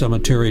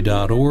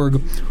thelaurelhillcemetery.org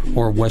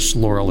or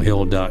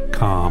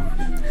westlaurelhill.com.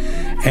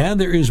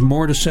 And there is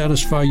more to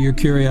satisfy your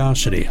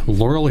curiosity.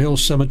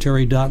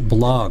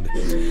 LaurelHillCemetery.blog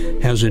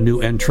has a new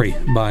entry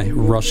by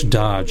Russ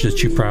Dodge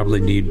that you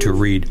probably need to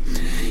read.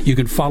 You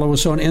can follow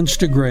us on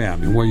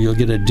Instagram, where you'll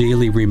get a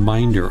daily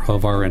reminder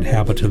of our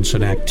inhabitants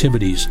and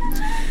activities.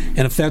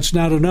 And if that's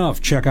not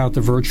enough, check out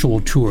the virtual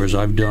tours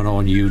I've done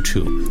on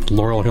YouTube.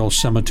 Laurel Hill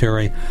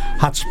Cemetery,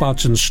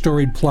 Hotspots and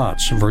Storied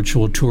Plots,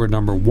 virtual tour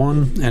number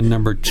 1 and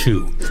number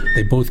 2.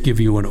 They both give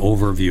you an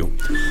overview.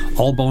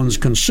 All Bones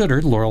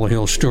Considered, Laurel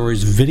Hill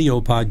Stories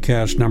video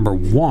podcast number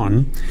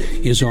 1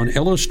 is on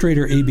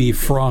illustrator A.B.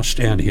 Frost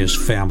and his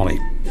family.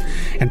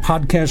 And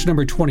podcast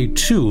number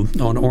 22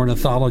 on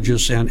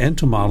ornithologists and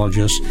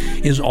entomologists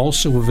is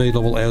also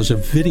available as a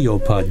video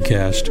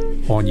podcast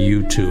on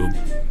YouTube.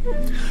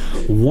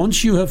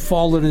 Once you have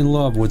fallen in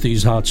love with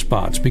these hot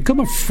spots, become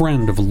a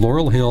friend of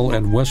Laurel Hill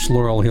and West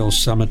Laurel Hill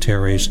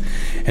cemeteries,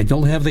 and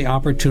you'll have the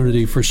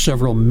opportunity for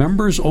several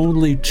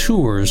members-only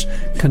tours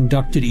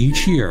conducted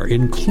each year,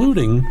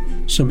 including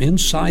some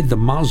inside the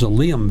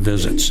mausoleum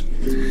visits.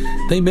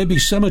 They may be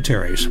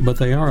cemeteries, but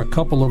they are a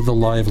couple of the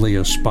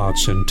liveliest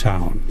spots in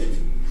town.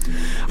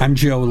 I'm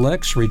Joe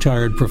Lex,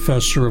 retired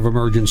professor of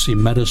emergency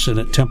medicine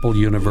at Temple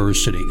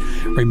University,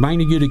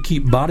 reminding you to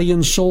keep body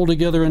and soul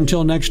together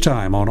until next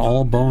time on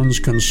All Bones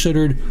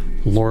Considered,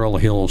 Laurel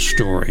Hill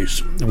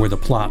Stories, where the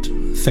plot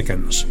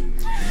thickens.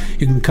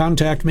 You can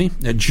contact me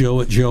at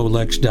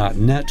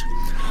joe@joelex.net.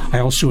 I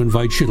also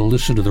invite you to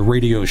listen to the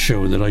radio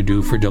show that I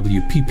do for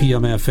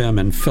WPPM-FM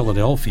in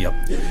Philadelphia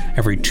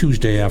every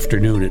Tuesday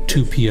afternoon at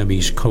 2 p.m.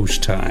 East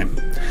Coast time.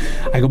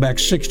 I go back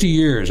 60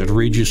 years and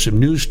read you some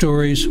news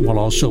stories while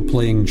also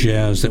playing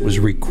jazz that was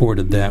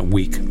recorded that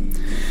week.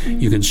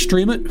 You can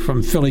stream it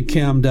from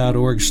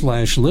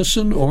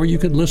phillycam.org/listen, or you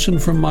can listen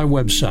from my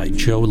website,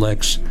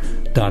 joelex.xyz.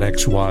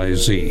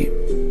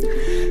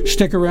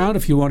 Stick around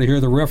if you want to hear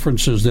the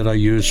references that I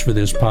use for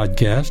this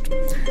podcast.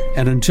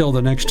 And until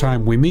the next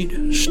time we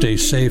meet, stay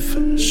safe,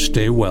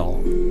 stay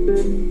well.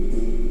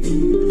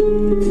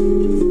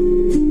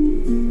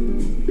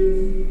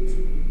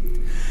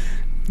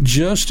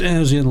 Just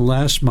as in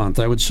last month,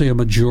 I would say a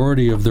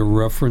majority of the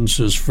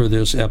references for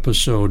this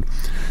episode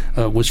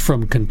was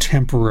from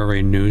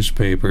contemporary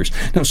newspapers.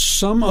 Now,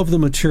 some of the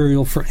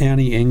material for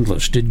Annie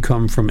English did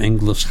come from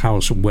English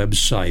House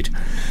website.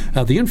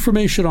 The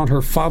information on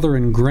her father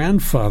and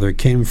grandfather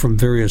came from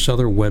various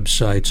other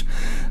websites.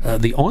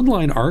 The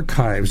online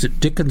archives at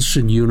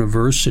Dickinson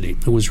University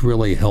was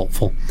really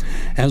helpful,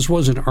 as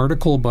was an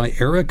article by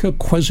Erica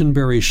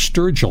Quisenberry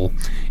Sturgill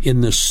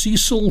in the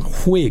Cecil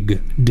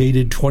Whig,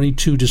 dated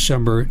 22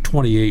 December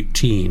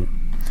 2018.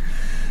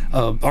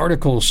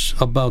 Articles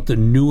about the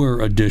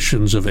newer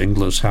editions of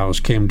English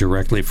House came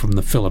directly from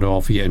the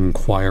Philadelphia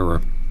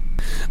Inquirer.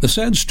 The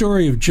sad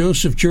story of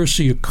Joseph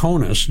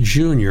Gerssiokonis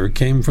Jr.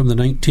 came from the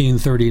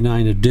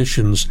 1939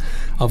 editions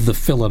of the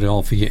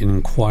Philadelphia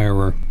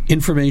Inquirer.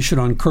 Information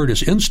on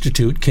Curtis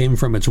Institute came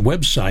from its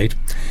website,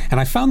 and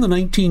I found the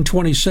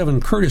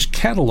 1927 Curtis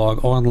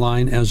catalog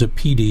online as a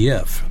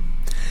PDF.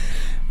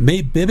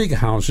 May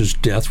Bibbighouse's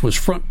death was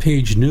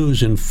front-page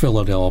news in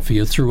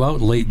Philadelphia throughout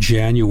late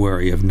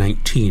January of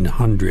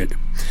 1900.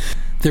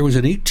 There was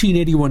an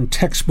 1881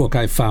 textbook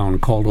I found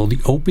called The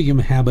Opium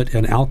Habit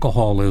and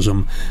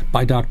Alcoholism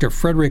by Dr.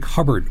 Frederick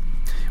Hubbard.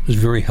 It was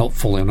very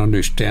helpful in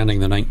understanding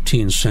the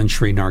 19th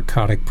century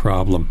narcotic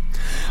problem.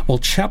 Well,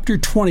 Chapter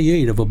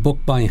 28 of a book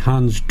by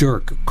Hans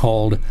Dirk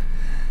called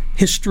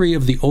History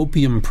of the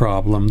Opium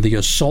Problem, The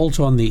Assault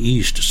on the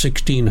East,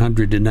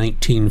 1600 to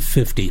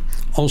 1950,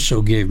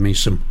 also gave me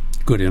some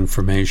good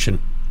information.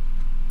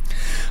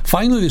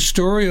 Finally, the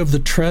story of the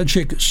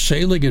tragic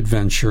sailing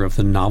adventure of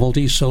the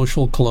Novelty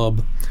Social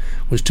Club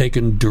was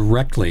taken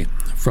directly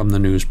from the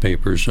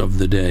newspapers of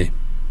the day.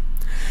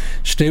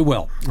 Stay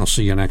well. I'll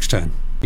see you next time.